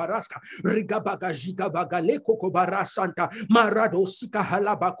kokobaraska riga bagajiga bagaleko kobarasanta marado sika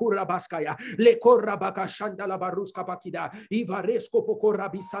halabakura baskaya lekora bakashanda la baruska bakida ivaresko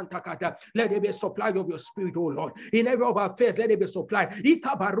pokorabis Santa Kata. Let there be a supply of your Spirit, oh Lord. In every of our affairs, let there be a supply. In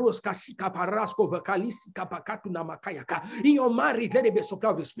your marriage, let there be a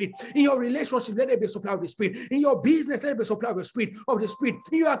supply of the Spirit. In your relationship, let there be a supply of the Spirit. In your business, let there be a supply of the Spirit.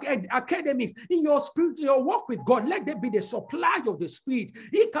 In your academics, in your spirit, in your work with God, let there be the supply of the Spirit.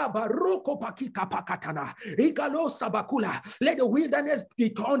 Let the wilderness be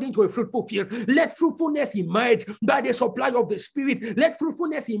turned into a fruitful field. Let fruitfulness emerge by the supply of the Spirit. Let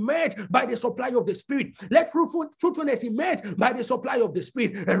fruitfulness emerge by the supply of the Spirit. Let fruitfulness emerge by the supply of the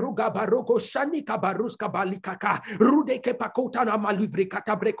Spirit. Ruga baroko shanika baruska balikaka rude kepakota na malivri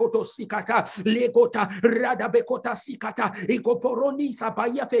kata brekoto sikata legota rada bekota sikata ikoporoni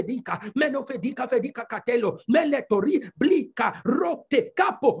sabaya fedika meno fedika katelo meletori blika rote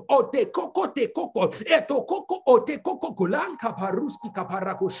kapo ote koko eto koko ote koko kulanka baruski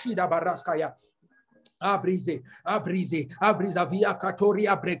kaparakoshida baraskaya. Abriza via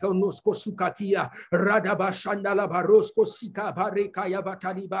Katoria Bregonosko Sukakia, Radabashandala Barosko Sika Barekaya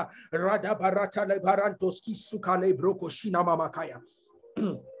Bataliba, Radabarata Lebarantoski Sukale Broko Shina Mamakaya.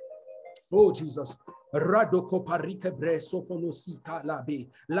 Oh Jesus. Radoko parike bre sofonosika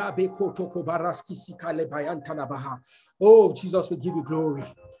labe kotoko baraski sika le bayantana baha. Oh Jesus, we give you glory.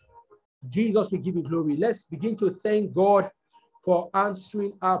 Jesus, we give you glory. Let's begin to thank God for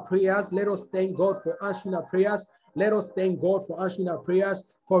answering our prayers. Let us thank God for answering our prayers. Let us thank God for answering our prayers.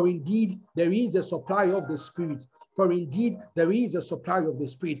 For indeed, there is a supply of the Spirit. For indeed, there is a supply of the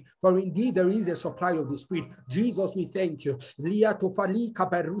Spirit. For indeed, there is a supply of the Spirit. Jesus, we thank you. Lia tofali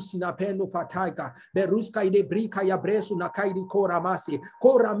kaberusina peno fataika. Beruska ide brika ya bresu na kaidi koramasi.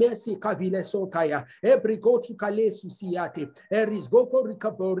 Koramesi kavile sokaya. Ebrigotu kale susiate. Eris gofo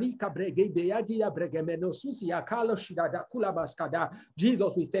rikaborika brege beyagi ya bregemeno susia kalo shidada kula baskada.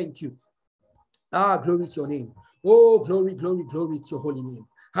 Jesus, we thank you. Glory to your name. Oh, glory, glory, glory to your holy name.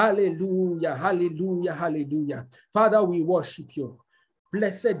 Hallelujah, hallelujah, hallelujah. Father, we worship you.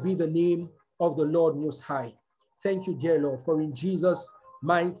 Blessed be the name of the Lord Most High. Thank you, dear Lord, for in Jesus'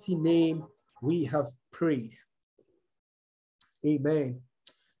 mighty name we have prayed. Amen.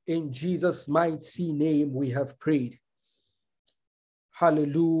 In Jesus' mighty name we have prayed.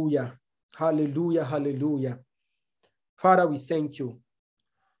 Hallelujah, hallelujah, hallelujah. Father, we thank you.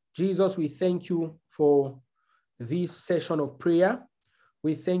 Jesus, we thank you for this session of prayer.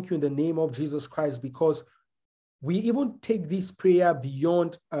 We thank you in the name of Jesus Christ, because we even take this prayer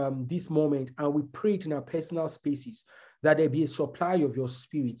beyond this moment, and we pray it in our personal spaces, that there be a supply of your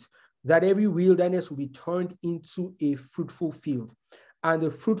Spirit, that every wilderness will be turned into a fruitful field, and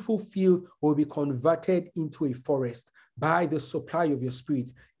the fruitful field will be converted into a forest by the supply of your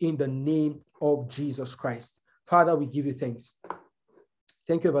Spirit, in the name of Jesus Christ. Father, we give you thanks.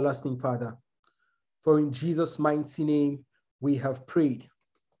 Thank you, everlasting Father, for in Jesus' mighty name we have prayed.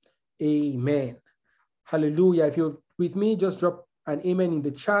 Amen. Hallelujah. If you're with me, just drop an amen in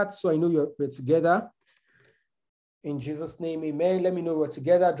the chat so I know we're together. In Jesus' name, amen. Let me know we're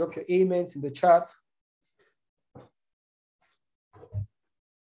together. Drop your amens in the chat.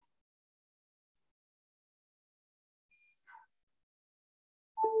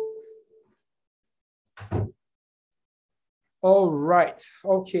 All right.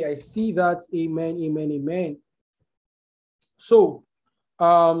 Okay, I see that. Amen, amen, amen. So,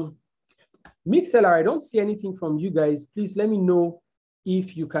 Mixlr, I don't see anything from you guys. Please let me know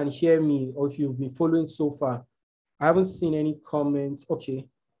if you can hear me or if you've been following so far. I haven't seen any comments. Okay,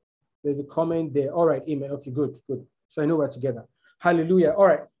 there's a comment there. All right, amen. Okay, good, good. So I know we're together. Hallelujah. All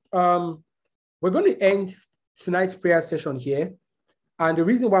right. We're going to end tonight's prayer session here. And the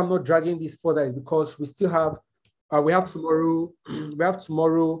reason why I'm not dragging this further is because we still have, we have tomorrow,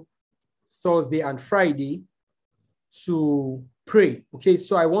 Thursday and Friday to pray. Okay,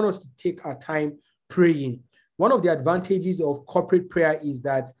 so I want us to take our time praying. One of the advantages of corporate prayer is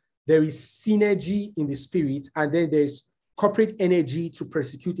that there is synergy in the spirit, and then there's corporate energy to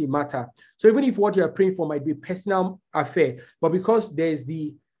prosecute a matter. So even if what you are praying for might be a personal affair, but because there's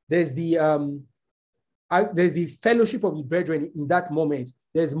the fellowship of the brethren in that moment,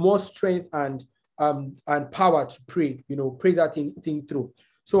 there's more strength and power to pray, pray that thing through.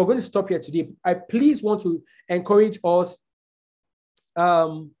 So we're going to stop here today. I please want to encourage us.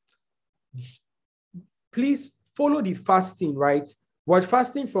 Please follow the fasting, right? We're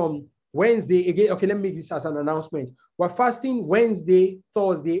fasting from Wednesday again. Okay, let me make this as an announcement. We're fasting Wednesday,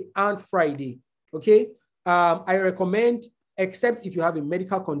 Thursday, and Friday. Okay. I recommend, except if you have a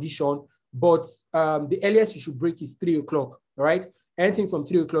medical condition, but the earliest you should break is 3 o'clock. All right. Anything from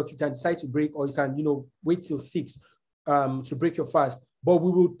 3 o'clock, you can decide to break, or you can, wait till 6 to break your fast. But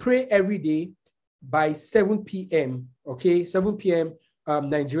we will pray every day by 7 p.m. Okay, 7 p.m.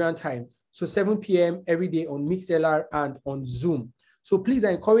 Nigerian time. So 7 p.m. every day on Mixlr and on Zoom. So please,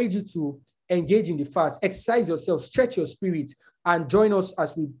 I encourage you to engage in the fast, exercise yourself, stretch your spirit, and join us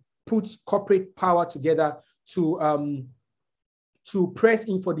as we put corporate power together to press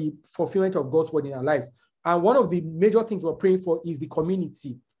in for the fulfillment of God's word in our lives. And one of the major things we're praying for is the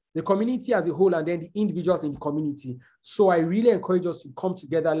community as a whole, and then the individuals in the community. So I really encourage us to come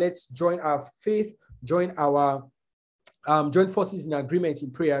together. Let's join our faith, join our join forces in agreement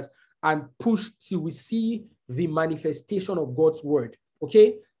in prayers, and push till we see the manifestation of God's word.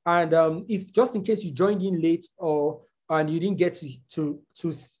 Okay. And if just in case you joined in late and you didn't get to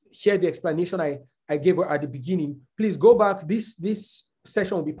hear the explanation I gave at the beginning, please go back. This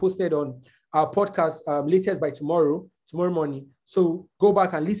session will be posted on our podcast latest by tomorrow morning. So go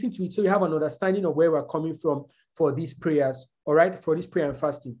back and listen to it so you have an understanding of where we're coming from for these prayers. All right, for this prayer and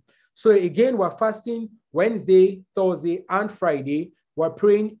fasting. So again, we're fasting Wednesday, Thursday, and Friday. We're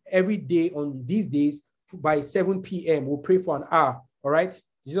praying every day on these days by 7 p.m. We'll pray for an hour. All right.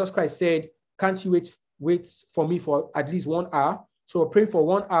 Jesus Christ said, can't you wait for me for at least 1 hour? So we're praying for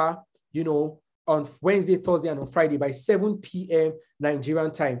 1 hour, on Wednesday, Thursday, and on Friday by 7 p.m.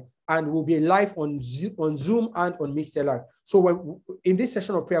 Nigerian time. And we'll be live on Zoom and on Mixlr. So in this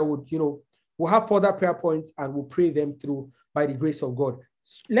session of prayer, we'll have further prayer points and we'll pray them through by the grace of God.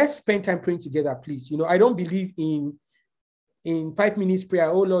 Let's spend time praying together, please. I don't believe in 5 minutes prayer.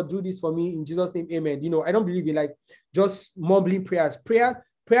 Oh Lord, do this for me in Jesus' name, amen. I don't believe in like just mumbling prayers. Prayer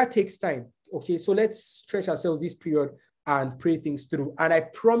takes time. Okay, so let's stretch ourselves this period and pray things through. And I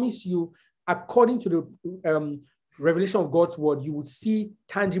promise you, according to the revelation of God's word, you would see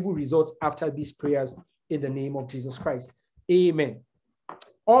tangible results after these prayers in the name of Jesus Christ. Amen.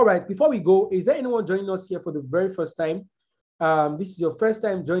 All right, before we go, is there anyone joining us here for the very first time? This is your first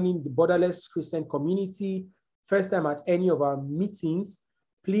time joining the Borderless Christian community, first time at any of our meetings.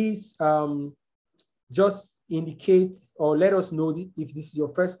 Please just indicate or let us know if this is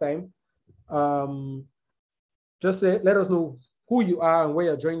your first time. Just let us know who you are and where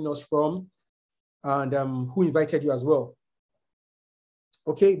you're joining us from, and who invited you as well.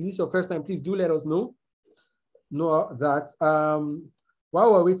 Okay, this is your first time. Please do let us know that.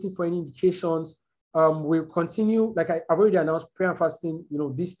 While we're waiting for any indications, we'll continue, like I've already announced, prayer and fasting,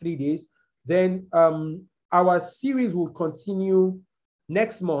 these 3 days. Then our series will continue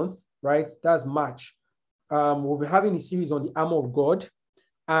next month, right? That's March. We'll be having a series on the armor of God.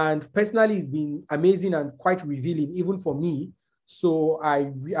 And personally, it's been amazing and quite revealing, even for me. So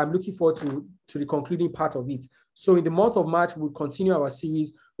I'm looking forward to the concluding part of it. So in the month of March, we'll continue our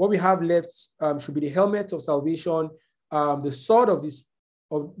series. What we have left should be the helmet of salvation, the sword of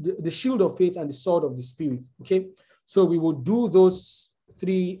the shield of faith, and the sword of the Spirit. Okay, so we will do those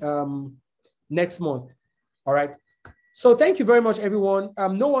 3 next month. All right. So thank you very much, everyone.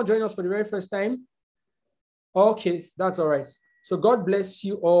 No one joined us for the very first time. Okay, that's all right. So God bless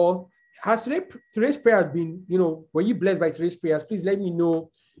you all. Has today's prayer been, were you blessed by today's prayers? Please let me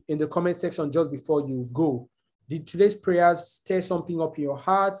know in the comment section just before you go. Did today's prayers stir something up in your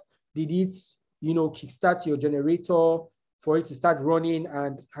heart? Did it, kickstart your generator for it to start running?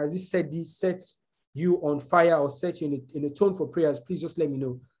 And has it set you on fire or set you in a tone for prayers? Please just let me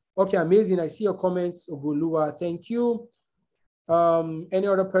know. Okay, amazing. I see your comments, Ogulua. Thank you. Any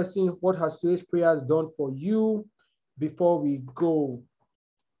other person, what has today's prayers done for you before we go?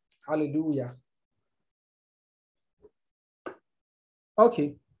 Hallelujah.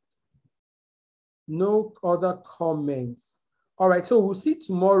 Okay. No other comments. All right, so we'll see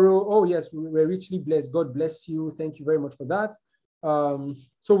tomorrow. Oh, yes, we're richly blessed. God bless you. Thank you very much for that.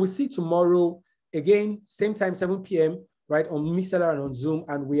 So we'll see tomorrow again, same time, 7 p.m., right, on Mixlr and on Zoom,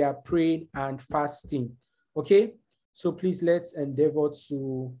 and we are praying and fasting. Okay, so please let's endeavor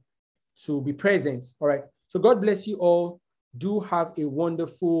to be present. All right, so God bless you all. Do have a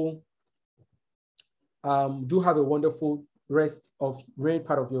wonderful rest of rain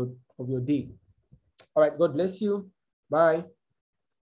part of your day. All right, God bless you. Bye.